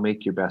 now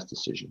make your best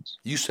decisions.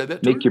 You said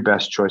that to her? Make your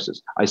best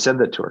choices. I said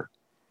that to her.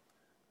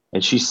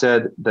 And she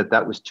said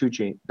that was too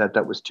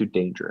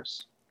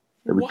dangerous.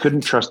 That we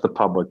couldn't trust the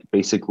public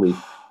basically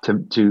to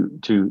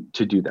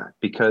do that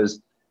because,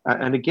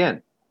 and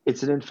again,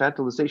 it's an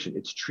infantilization.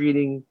 It's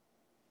treating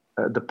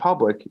the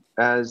public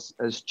as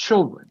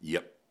children.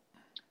 Yep.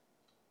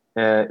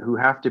 who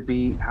have to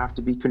be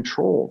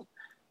controlled.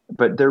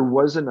 But there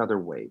was another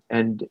way,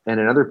 and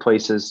in other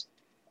places,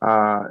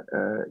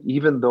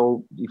 even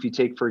though if you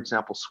take, for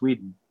example,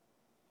 Sweden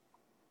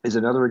is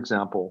another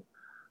example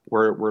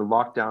where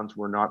lockdowns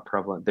were not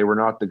prevalent. They were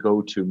not the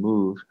go-to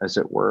move, as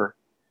it were.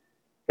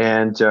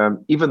 And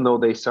even though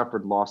they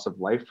suffered loss of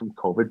life from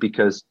COVID,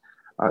 because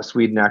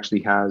Sweden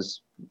actually has,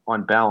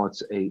 on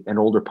balance, an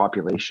older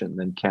population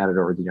than Canada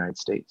or the United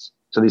States,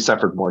 so they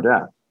suffered more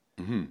death.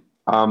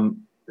 Mm-hmm.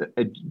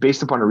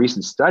 Based upon a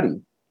recent study,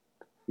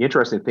 the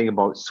interesting thing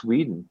about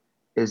Sweden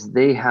is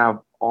they have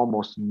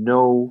almost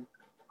no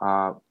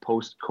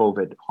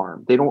post-COVID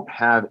harm. They don't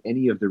have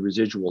any of the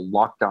residual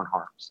lockdown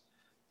harms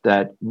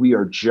that we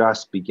are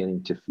just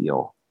beginning to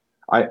feel.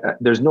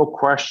 There's no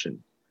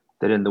question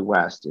that in the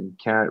West, in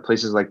Canada,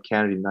 places like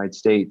Canada, United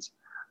States,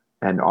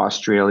 and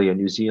Australia,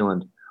 New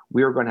Zealand,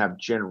 we are going to have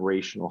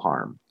generational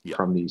harm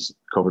from these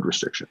COVID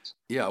restrictions.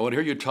 Yeah, when I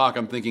hear you talk,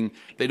 I'm thinking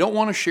they don't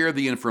want to share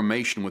the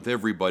information with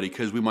everybody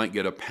because we might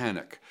get a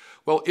panic.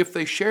 Well, if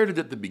they shared it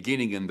at the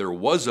beginning and there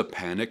was a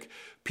panic,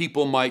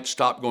 people might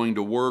stop going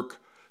to work,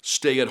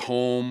 stay at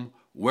home,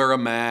 wear a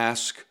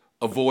mask,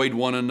 avoid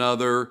one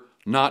another,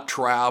 not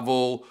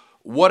travel.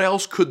 What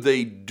else could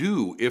they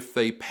do if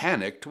they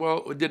panicked?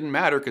 Well, it didn't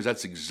matter because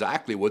that's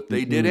exactly what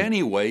they did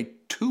anyway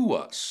to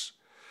us.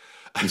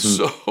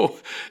 So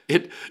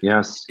if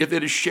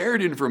it is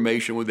shared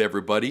information with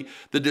everybody,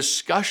 the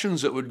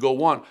discussions that would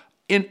go on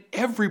in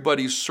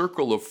everybody's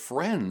circle of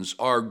friends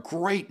are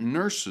great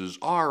nurses,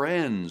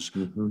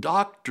 RNs,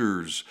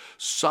 doctors,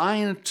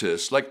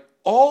 scientists. Like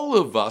all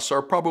of us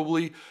are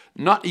probably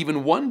not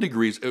even 1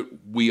 degree.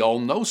 We all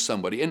know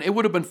somebody, and it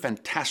would have been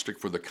fantastic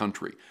for the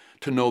country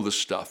to know the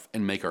stuff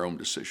and make our own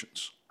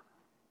decisions.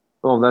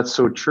 Well, that's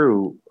so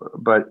true.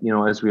 But,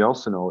 as we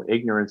also know,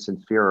 ignorance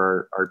and fear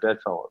are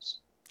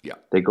bedfellows. Yeah.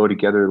 They go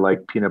together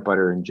like peanut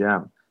butter and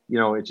jam.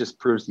 It just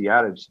proves the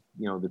adage,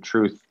 the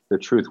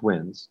truth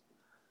wins.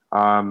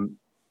 On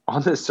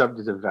the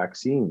subject of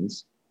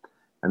vaccines,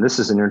 and this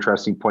is an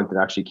interesting point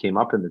that actually came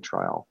up in the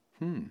trial.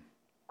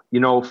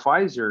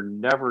 Pfizer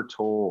never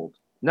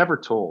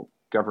told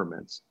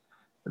governments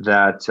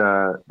that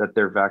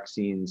their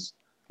vaccines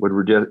would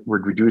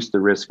reduce the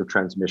risk of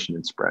transmission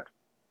and spread.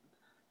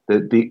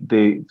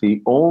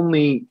 The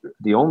only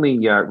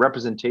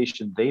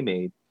representation they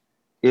made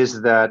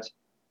is that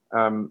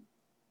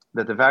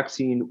the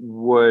vaccine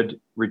would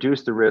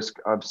reduce the risk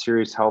of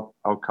serious health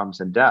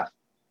outcomes and death.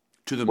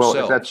 To themselves.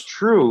 Well, if that's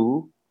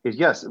true,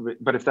 yes,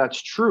 but if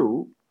that's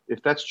true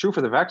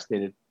for the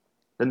vaccinated,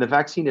 then the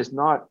vaccine is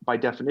not, by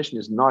definition,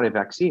 is not a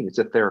vaccine. It's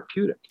a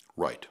therapeutic.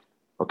 Right.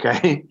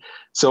 Okay.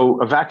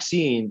 So a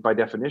vaccine, by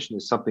definition,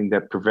 is something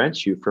that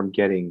prevents you from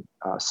getting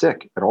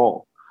sick at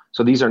all.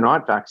 So these are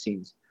not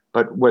vaccines.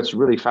 But what's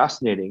really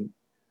fascinating,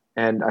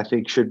 and I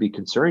think should be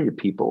concerning to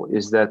people,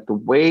 is that the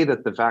way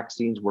that the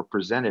vaccines were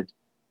presented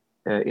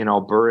in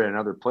Alberta and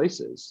other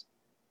places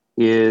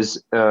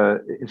is,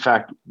 in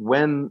fact,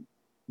 when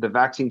the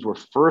vaccines were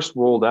first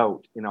rolled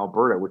out in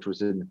Alberta, which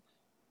was in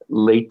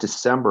late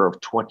December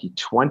of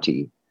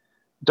 2020,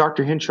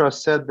 Dr. Hinshaw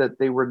said that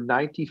they were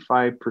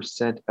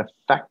 95%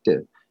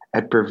 effective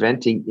at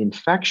preventing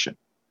infection.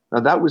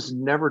 Now, that was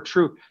never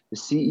true. The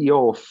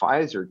CEO of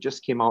Pfizer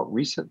just came out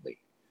recently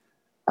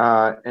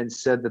and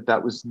said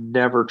that was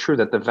never true,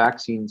 that the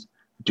vaccines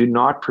do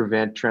not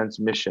prevent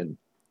transmission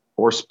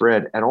or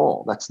spread at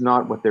all. That's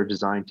not what they're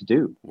designed to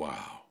do.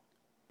 Wow.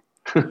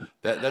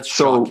 That's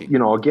shocking.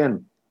 So,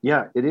 again,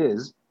 yeah, it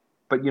is.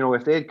 But,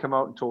 if they had come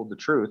out and told the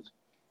truth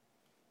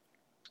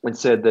and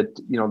said that,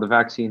 the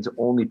vaccines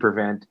only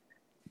prevent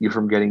you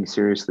from getting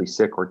seriously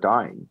sick or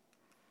dying,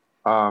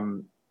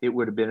 it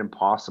would have been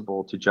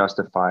impossible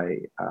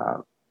to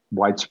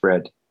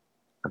widespread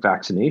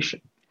vaccination,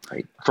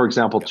 right? For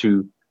example,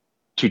 to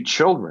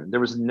children, there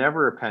was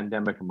never a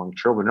pandemic among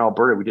children. In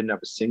Alberta, we didn't have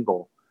a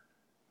single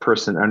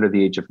person under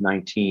the age of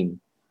 19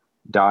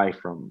 die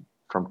from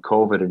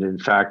COVID. And in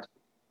fact,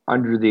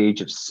 under the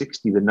age of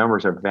 60, the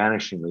numbers are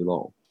vanishingly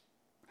low.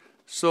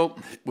 So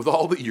with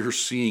all that you're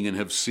seeing and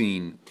have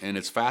seen, and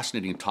it's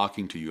fascinating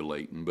talking to you,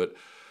 Leighton, but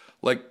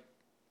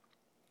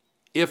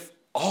if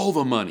all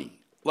the money,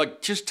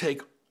 just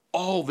take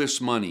all this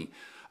money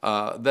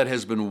that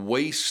has been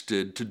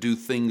wasted to do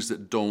things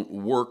that don't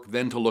work,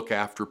 then to look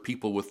after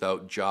people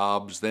without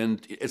jobs,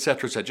 then et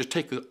cetera, just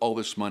take all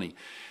this money.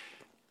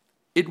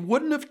 It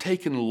wouldn't have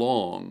taken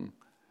long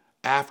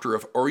after,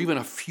 or even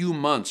a few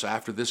months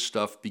after this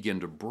stuff began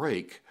to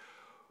break,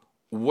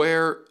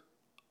 where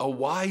a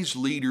wise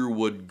leader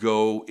would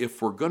go,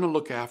 if we're going to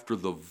look after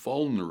the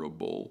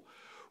vulnerable,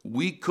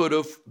 we could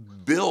have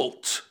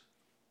built,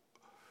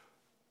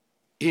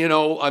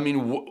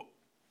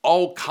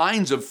 all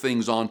kinds of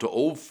things onto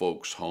old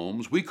folks'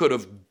 homes. We could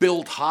have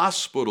built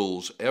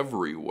hospitals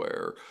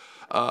everywhere,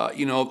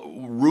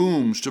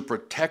 rooms to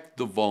protect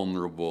the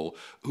vulnerable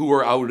who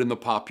are out in the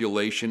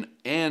population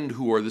and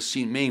who are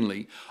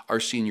mainly our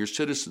senior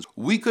citizens.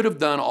 We could have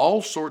done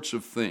all sorts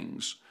of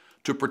things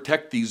to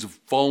protect these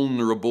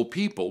vulnerable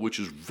people, which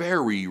is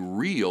very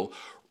real,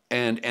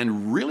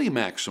 and really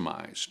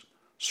maximized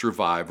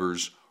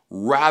survivors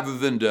rather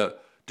than to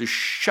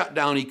shut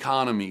down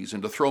economies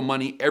and to throw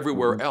money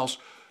everywhere else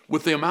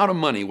with the amount of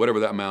money, whatever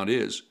that amount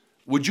is.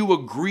 Would you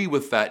agree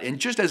with that? And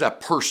just as a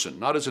person,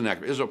 not as an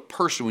actor, as a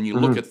person, when you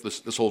look at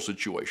this whole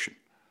situation.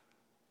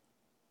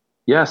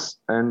 Yes,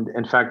 and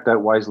in fact,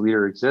 that wise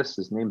leader exists.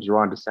 His name's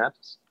Ron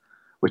DeSantis.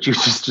 What you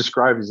just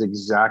described is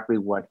exactly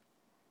what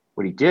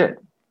he did.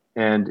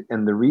 And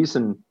the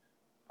reason,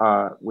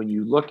 when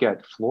you look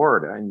at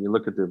Florida and you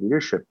look at the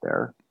leadership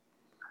there,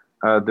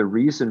 the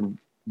reason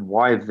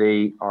why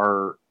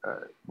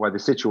why the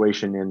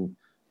situation in,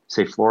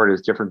 say, Florida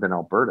is different than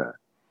Alberta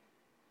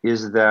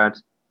is that,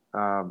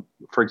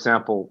 for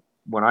example,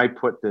 when I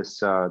put this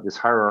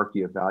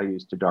hierarchy of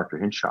values to Dr.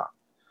 Hinshaw,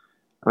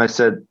 and I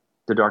said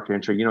to Dr.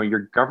 Hinshaw,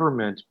 your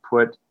government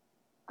put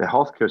the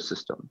healthcare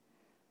system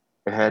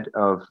ahead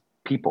of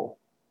people.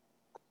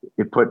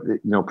 It put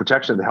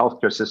protection of the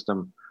healthcare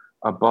system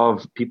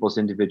above people's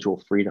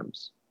individual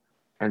freedoms.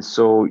 And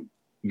so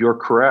you're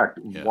correct.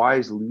 Yeah.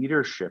 Wise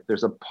leadership,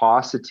 there's a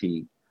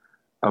paucity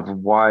of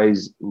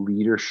wise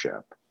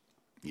leadership.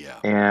 Yeah.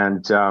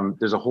 And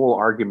there's a whole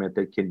argument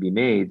that can be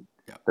made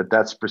that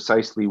that's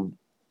precisely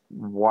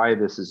why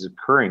this is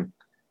occurring.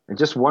 And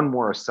just one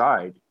more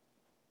aside,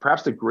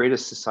 perhaps the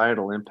greatest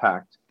societal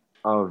impact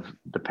of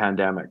the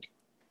pandemic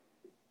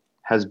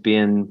has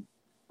been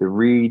the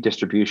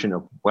redistribution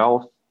of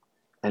wealth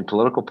and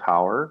political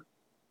power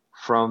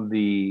from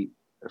the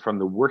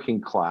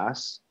working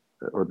class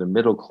or the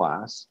middle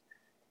class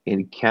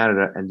in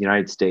Canada and the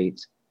United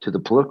States to the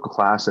political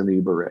class and the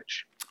uber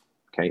rich.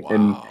 Okay.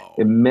 Wow.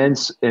 And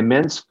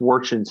immense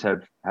fortunes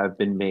have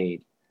been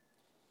made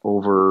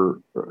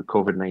over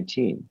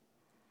COVID-19.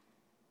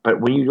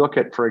 But when you look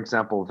at, for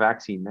example,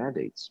 vaccine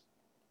mandates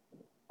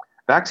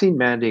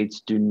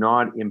do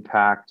not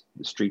impact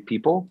the street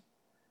people.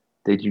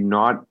 They do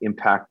not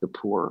impact the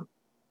poor.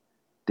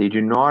 They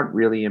do not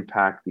really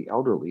impact the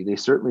elderly. They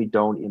certainly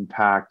don't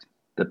impact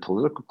the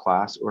political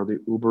class or the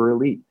uber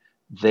elite.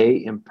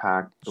 They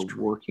impact the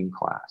working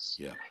class.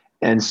 Yeah.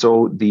 And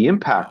so the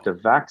impact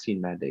of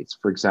vaccine mandates,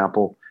 for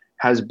example,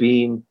 has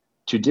been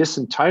to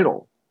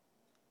disentitle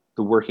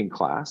the working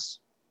class,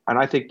 and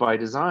I think by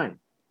design,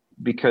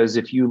 because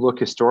if you look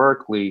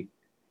historically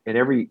in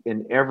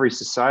every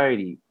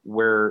society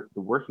where the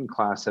working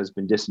class has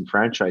been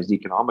disenfranchised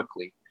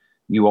economically,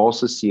 you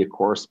also see a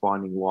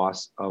corresponding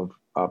loss of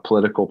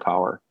political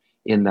power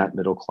in that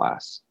middle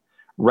class.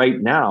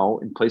 Right now,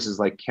 in places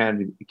like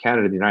Canada,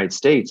 the United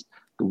States,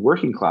 the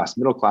working class,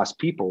 middle class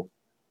people,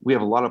 we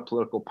have a lot of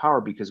political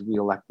power because we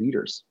elect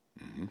leaders.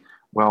 Mm-hmm.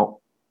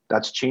 Well,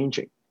 that's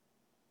changing.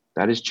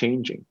 That is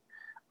changing.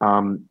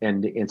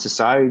 And in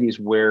societies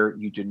where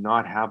you do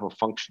not have a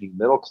functioning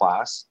middle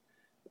class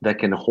that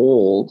can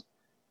hold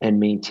and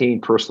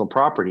maintain personal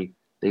property,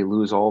 they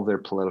lose all their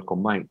political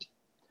might.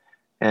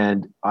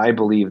 And I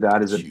believe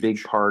that is a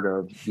big part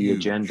of the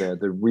agenda,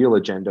 the real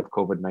agenda of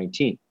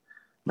COVID-19.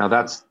 Now,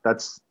 that's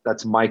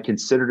my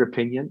considered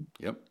opinion.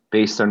 Yep.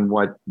 Based on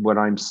what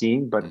I'm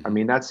seeing. But I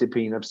mean, that's the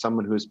opinion of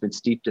someone who's been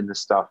steeped in this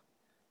stuff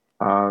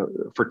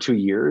for 2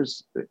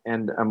 years.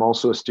 And I'm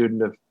also a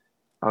student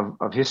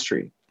of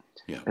history.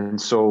 Yeah. And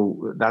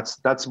so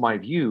that's my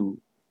view.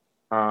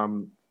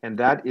 And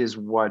that is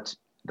what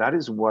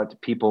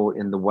people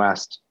in the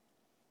West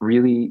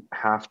really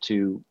have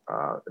to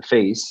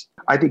face.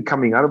 I think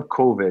coming out of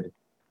COVID,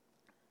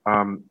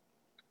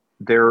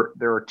 there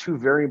are two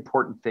very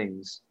important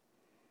things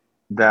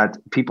that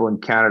people in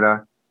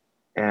Canada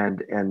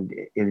and in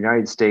the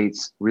United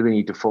States really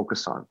need to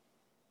focus on.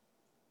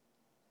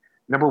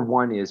 Number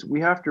one is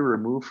we have to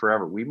remove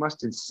forever. We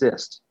must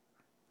insist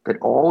that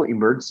all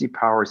emergency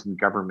powers in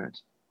government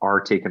are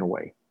taken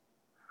away.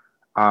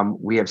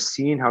 We have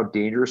seen how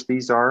dangerous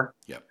these are.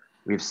 Yep.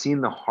 We have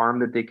seen the harm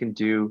that they can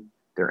do.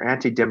 They're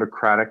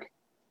anti-democratic.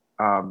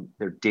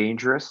 They're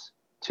dangerous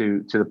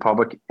to the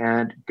public,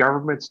 and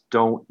governments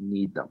don't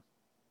need them.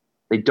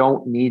 They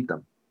don't need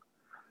them.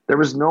 There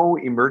was no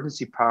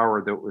emergency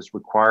power that was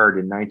required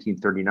in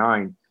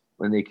 1939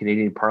 when the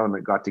Canadian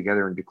Parliament got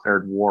together and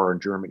declared war on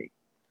Germany.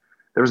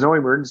 There was no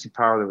emergency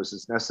power that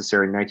was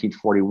necessary in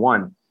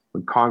 1941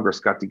 when Congress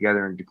got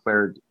together and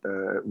declared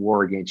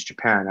war against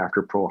Japan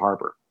after Pearl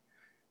Harbor.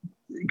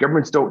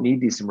 Governments don't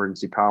need these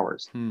emergency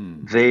powers.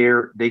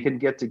 They can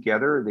get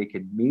together, they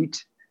can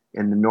meet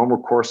in the normal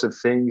course of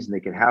things, and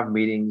they can have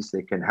meetings,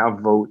 they can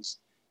have votes,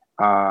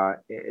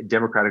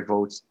 democratic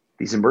votes.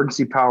 These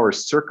emergency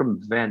powers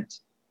circumvent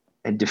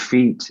and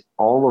defeat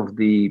all of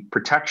the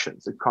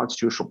protections, the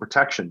constitutional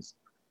protections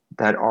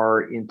that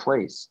are in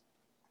place.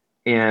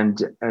 And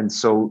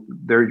so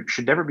there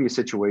should never be a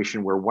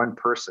situation where one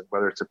person,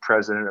 whether it's a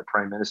president, a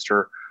prime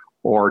minister,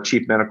 or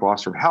chief medical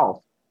officer of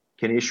health,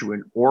 can issue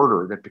an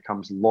order that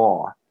becomes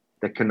law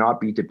that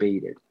cannot be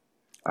debated,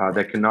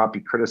 that cannot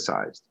be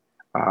criticized,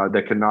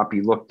 that cannot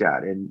be looked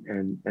at,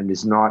 and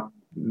is not,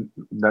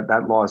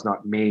 that law is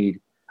not made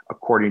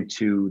according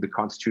to the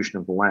constitution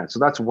of the land. So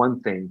that's one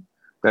thing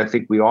that I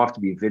think we all have to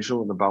be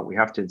vigilant about, we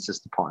have to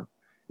insist upon,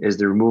 is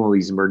the removal of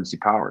these emergency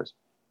powers.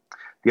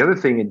 The other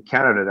thing in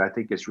Canada that I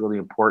think is really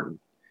important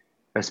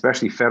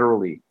especially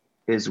federally,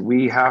 is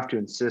we have to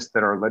insist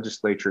that our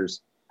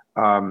legislatures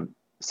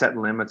set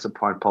limits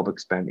upon public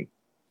spending.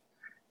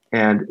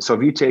 And so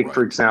if you take,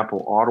 for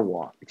example,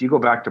 Ottawa, if you go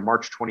back to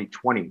March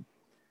 2020,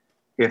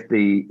 if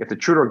the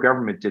Trudeau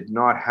government did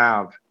not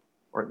have,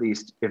 or at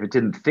least if it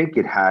didn't think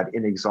it had,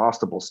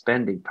 inexhaustible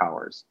spending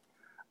powers,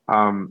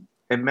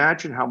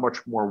 imagine how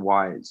much more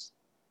wise,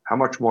 how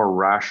much more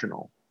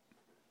rational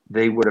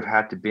they would have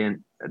had to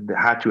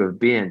have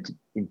been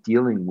in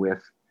dealing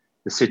with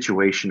the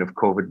situation of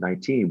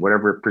COVID-19,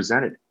 whatever it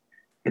presented.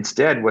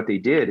 Instead, what they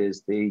did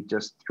is they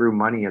just threw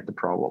money at the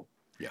problem.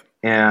 Yeah.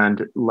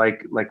 And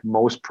like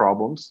most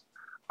problems,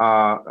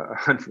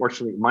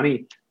 unfortunately,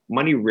 money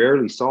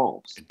rarely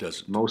solves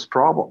most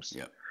problems.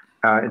 Yeah.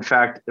 In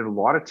fact, a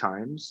lot of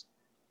times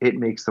it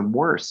makes them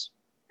worse.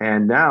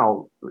 And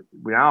now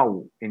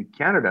in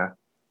Canada,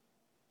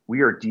 we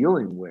are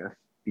dealing with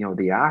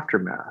the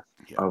aftermath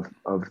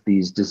of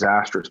these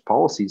disastrous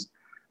policies,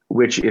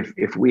 which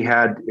if we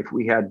had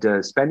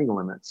spending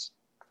limits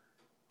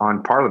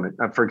on Parliament,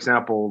 for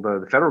example,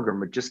 the federal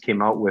government just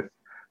came out with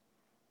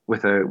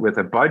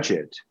a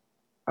budget,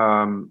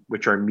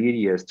 which our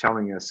media is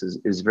telling us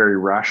is very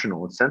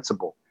rational and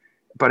sensible.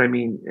 But I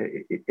mean,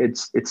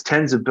 it's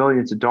tens of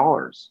billions of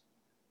dollars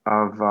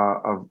of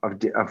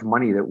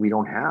money that we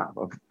don't have,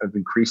 of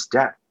increased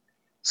debt.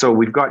 So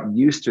we've gotten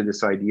used to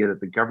this idea that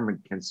the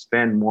government can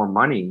spend more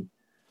money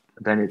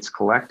than it's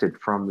collected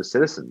from the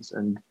citizens,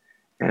 and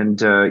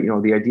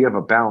the idea of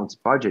a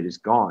balanced budget is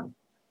gone,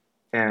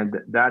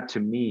 and that to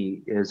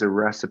me is a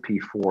recipe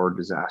for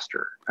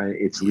disaster.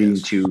 It's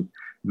leading to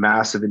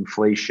massive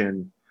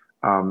inflation,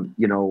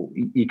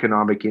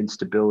 economic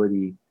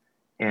instability,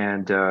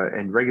 and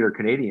regular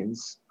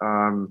Canadians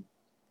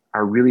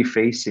are really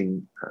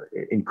facing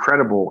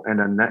incredible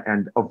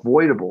and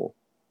avoidable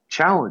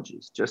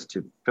challenges just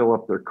to fill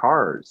up their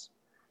cars,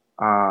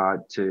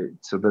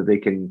 so that they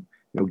can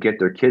get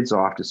their kids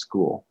off to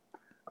school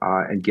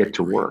and get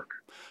to work.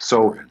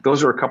 So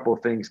those are a couple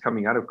of things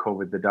coming out of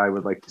COVID that I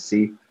would like to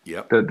see.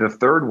 Yep. The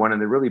third one,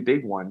 and the really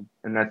big one,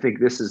 and I think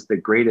this is the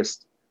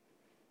greatest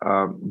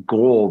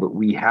goal that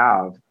we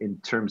have in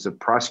terms of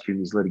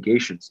prosecuting these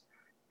litigations,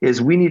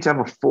 is we need to have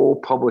a full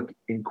public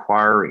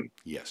inquiry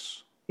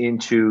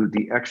into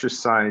the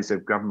exercise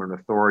of government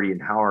authority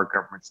and how our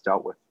government's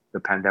dealt with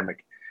the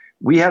pandemic.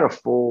 We had a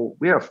full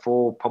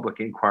public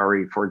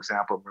inquiry, for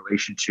example, in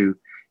relation to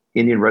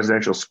Indian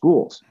residential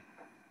schools,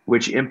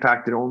 which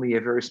impacted only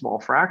a very small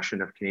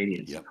fraction of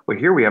Canadians. Yep. But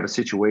here we have a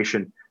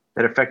situation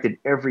that affected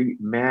every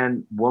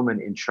man, woman,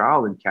 and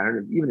child in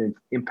Canada, even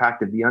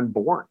impacted the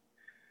unborn.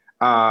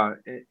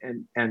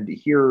 And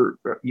here,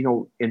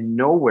 in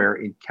nowhere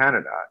in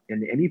Canada,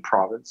 in any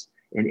province,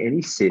 in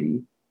any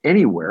city,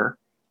 anywhere,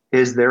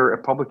 is there a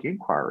public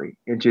inquiry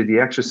into the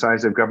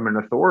exercise of government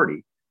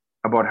authority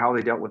about how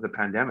they dealt with the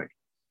pandemic.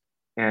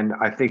 And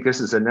I think this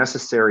is a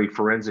necessary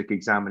forensic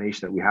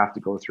examination that we have to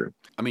go through.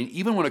 I mean,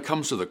 even when it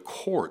comes to the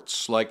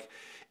courts,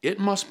 it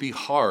must be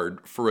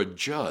hard for a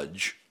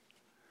judge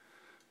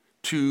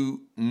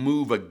to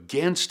move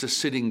against a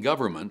sitting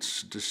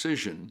government's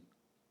decision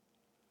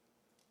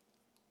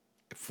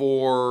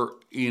for,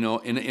 in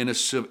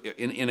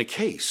a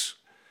case.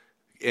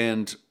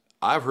 And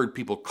I've heard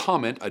people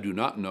comment, I do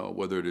not know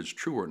whether it is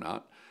true or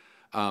not,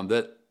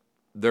 that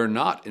they're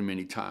not in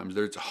many times.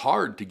 It's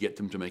hard to get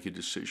them to make a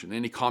decision.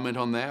 Any comment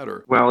on that?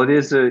 Or well, it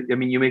is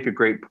you make a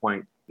great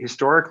point.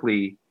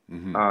 Historically,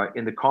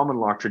 in the common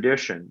law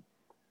tradition,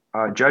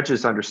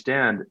 judges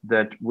understand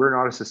that we're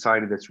not a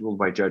society that's ruled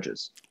by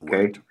judges.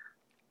 Okay,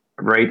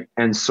 right?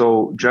 And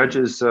so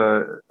judges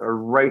are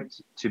right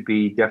to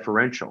be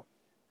deferential.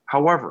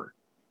 However,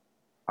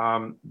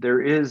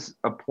 there is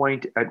a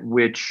point at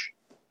which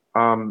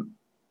that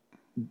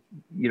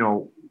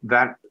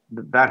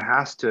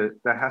has to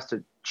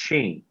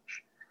change,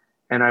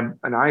 and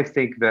I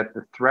think that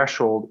the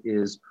threshold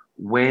is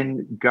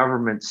when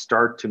governments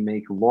start to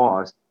make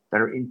laws that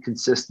are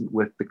inconsistent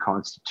with the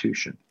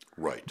Constitution.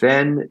 Right.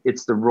 Then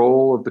it's the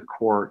role of the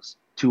courts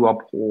to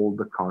uphold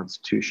the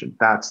Constitution.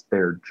 That's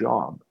their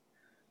job,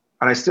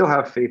 and I still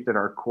have faith that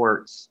our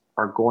courts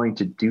are going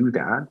to do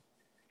that.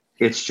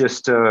 It's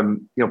just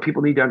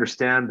people need to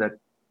understand that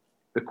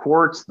the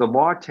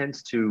law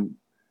tends to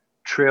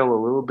trail a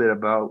little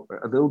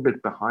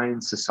bit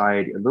behind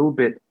society, a little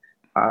bit.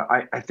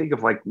 I think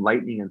of like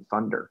lightning and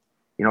thunder,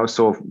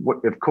 so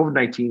if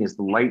COVID-19 is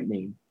the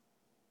lightning,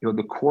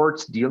 the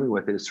courts dealing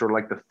with it is sort of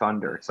like the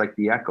thunder. It's like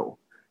the echo.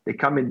 They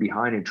come in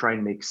behind and try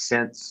and make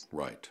sense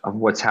of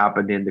what's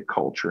happened in the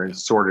culture and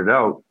sort it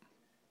out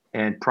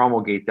and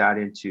promulgate that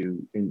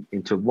into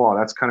law.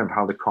 That's kind of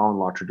how the common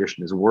law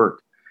tradition has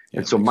worked.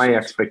 And so my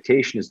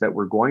expectation is that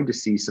we're going to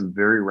see some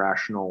very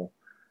rational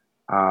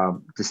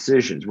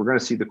decisions. We're going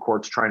to see the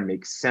courts try and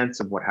make sense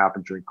of what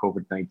happened during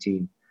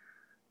COVID-19.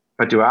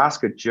 But to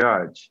ask a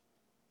judge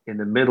in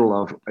the middle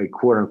of a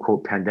quote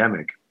unquote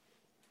pandemic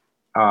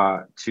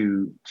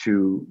to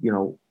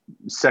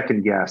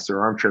second guess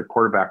or armchair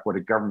quarterback what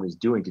a government is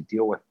doing to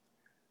deal with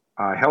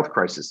health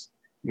crisis,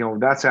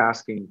 that's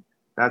asking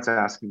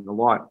a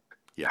lot.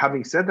 Yeah.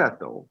 Having said that,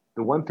 though,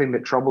 the one thing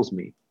that troubles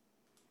me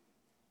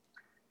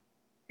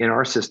in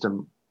our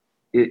system,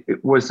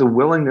 it was the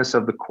willingness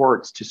of the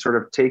courts to sort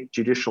of take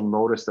judicial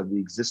notice of the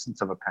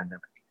existence of a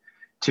pandemic.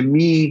 To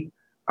me,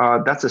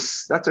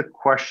 that's a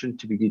question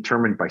to be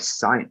determined by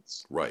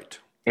science. Right.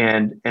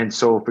 And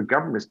so if the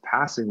government is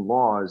passing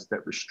laws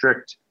that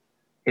restrict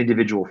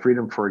individual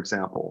freedom, for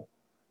example,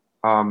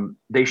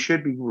 they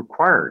should be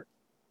required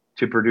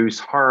to produce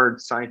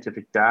hard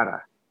scientific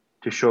data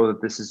to show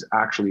that this is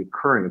actually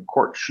occurring. A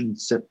court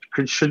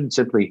shouldn't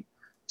simply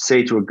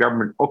say to a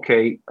government,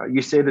 okay,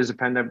 you say there's a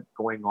pandemic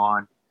going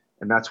on,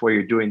 and that's why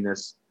you're doing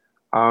this.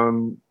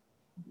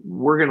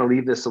 We're going to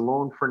leave this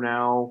alone for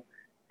now,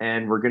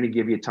 and we're going to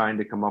give you time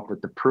to come up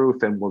with the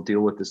proof, and we'll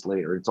deal with this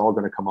later. It's all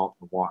going to come out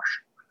in the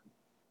wash.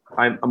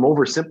 I'm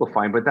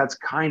oversimplifying, but that's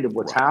kind of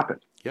what's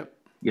happened. Yep.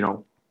 You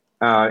know,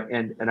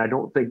 and I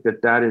don't think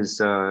that is.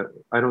 I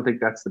don't think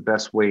that's the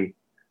best way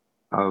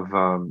of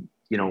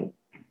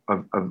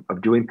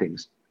of doing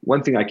things.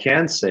 One thing I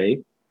can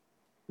say,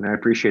 and I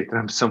appreciate that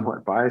I'm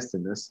somewhat biased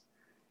in this,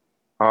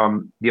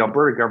 the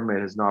Alberta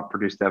government has not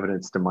produced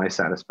evidence to my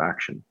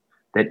satisfaction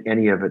that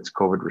any of its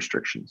COVID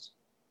restrictions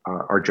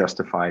are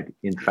justified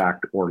in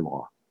fact or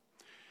law.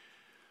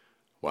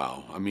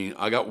 Wow. I mean,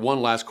 I got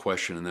one last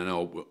question, and then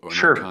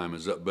Sure. time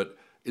is up. But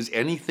is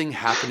anything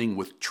happening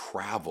with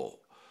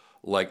travel?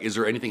 Like, is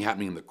there anything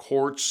happening in the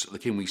courts?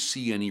 Can we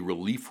see any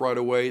relief right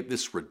away?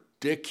 This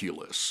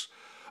ridiculous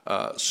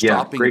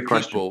stopping great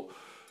people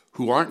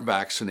who aren't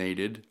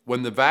vaccinated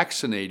when the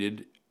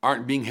vaccinated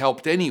aren't being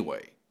helped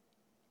anyway.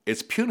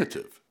 It's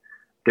punitive.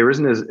 There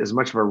isn't as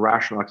much of a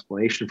rational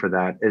explanation for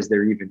that as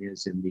there even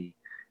is in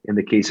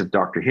the case of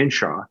Dr.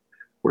 Hinshaw,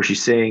 where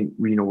she's saying,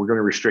 we're going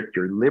to restrict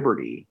your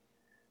liberty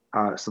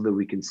so that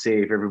we can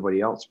save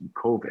everybody else from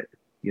COVID.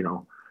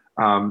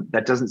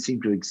 That doesn't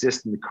seem to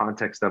exist in the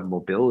context of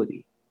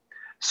mobility.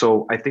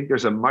 So I think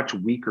there's a much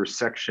weaker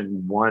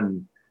Section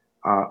 1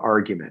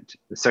 argument,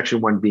 the Section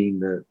 1 being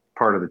the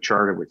part of the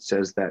charter which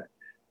says that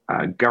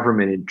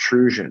government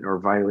intrusion or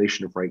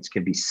violation of rights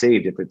can be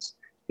saved if it's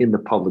in the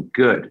public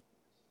good.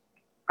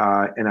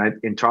 And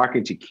in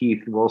talking to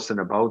Keith Wilson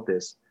about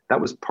this, that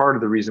was part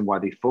of the reason why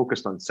they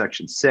focused on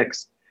Section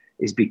 6,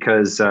 is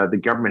because the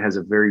government has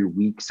a very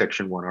weak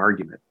Section 1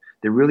 argument.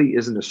 There really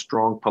isn't a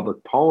strong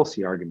public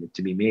policy argument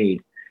to be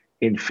made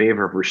in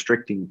favor of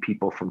restricting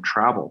people from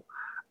travel.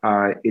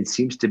 It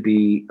seems to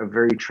be a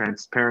very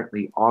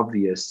transparently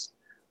obvious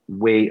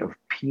way of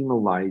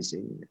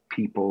penalizing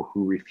people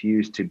who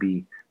refuse to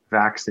be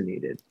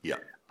vaccinated. Yeah.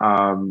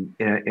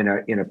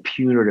 In a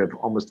punitive,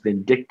 almost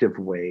vindictive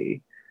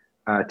way,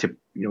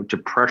 to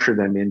pressure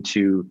them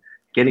into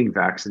getting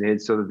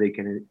vaccinated so that they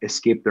can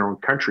escape their own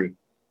country.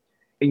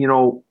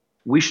 And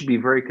we should be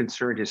very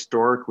concerned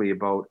historically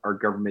about our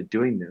government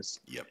doing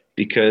this. Yep.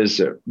 Because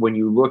when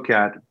you look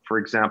at, for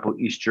example,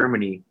 East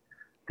Germany,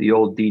 the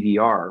old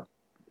DDR,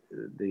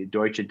 the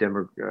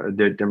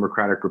the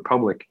Democratic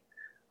Republic,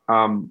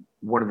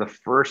 one of the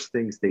first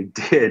things they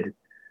did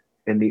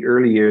in the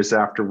early years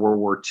after World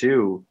War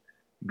II,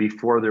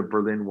 before the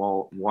Berlin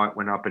Wall went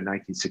up in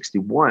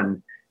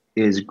 1961,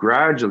 is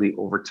gradually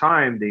over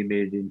time, they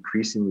made it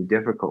increasingly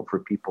difficult for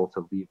people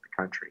to leave the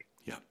country.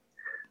 Yeah.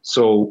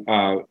 So,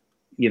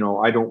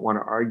 I don't want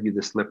to argue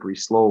the slippery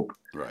slope,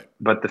 right?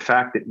 But the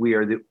fact that we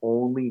are the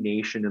only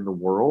nation in the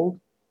world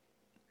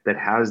that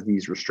has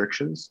these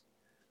restrictions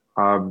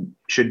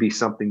should be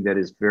something that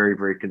is very,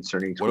 very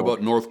concerning. What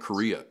about North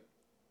Korea?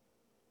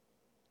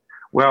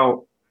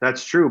 Well,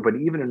 that's true. But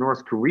even in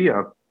North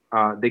Korea,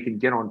 they can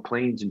get on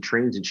planes and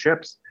trains and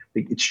ships.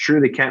 It's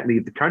true they can't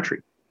leave the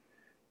country.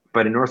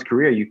 But in North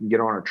Korea, you can get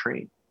on a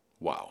train.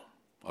 Wow.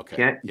 Okay.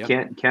 Can't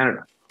in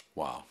Canada.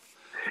 Wow.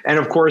 And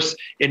of course,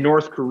 in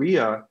North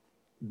Korea,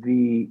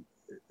 the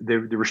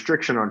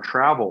restriction on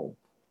travel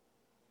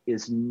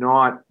is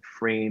not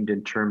framed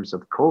in terms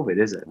of COVID,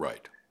 is it?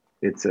 Right.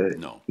 It's a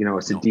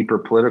deeper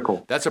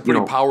political. That's a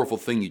pretty powerful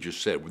thing you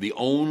just said. We're the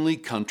only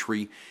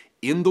country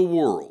in the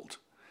world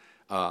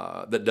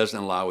that doesn't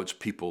allow its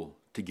people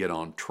to get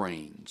on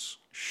trains,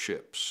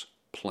 ships,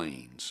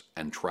 planes,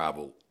 and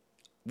travel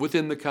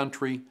within the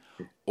country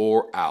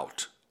or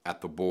out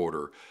at the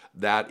border.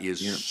 That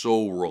is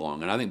so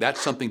wrong. And I think that's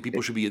something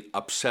people should be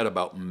upset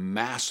about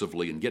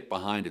massively and get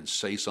behind and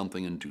say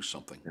something and do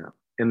something. Yeah.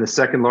 In the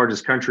second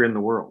largest country in the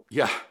world.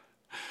 Yeah.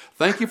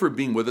 Thank you for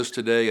being with us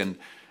today. And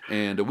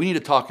we need to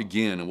talk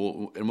again, and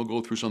we'll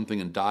go through something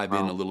and dive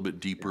in a little bit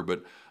deeper. Yeah.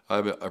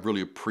 But I've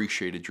really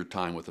appreciated your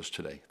time with us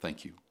today.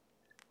 Thank you.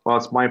 Well,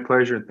 it's my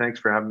pleasure, and thanks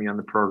for having me on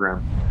the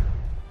program.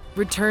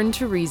 Return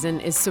to Reason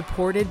is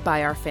supported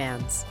by our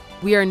fans.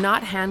 We are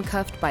not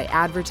handcuffed by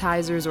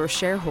advertisers or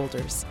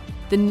shareholders.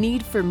 The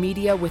need for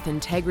media with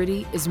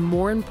integrity is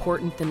more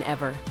important than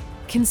ever.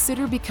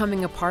 Consider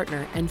becoming a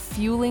partner and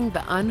fueling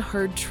the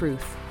unheard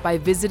truth by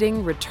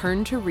visiting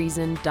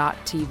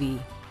returntoreason.tv.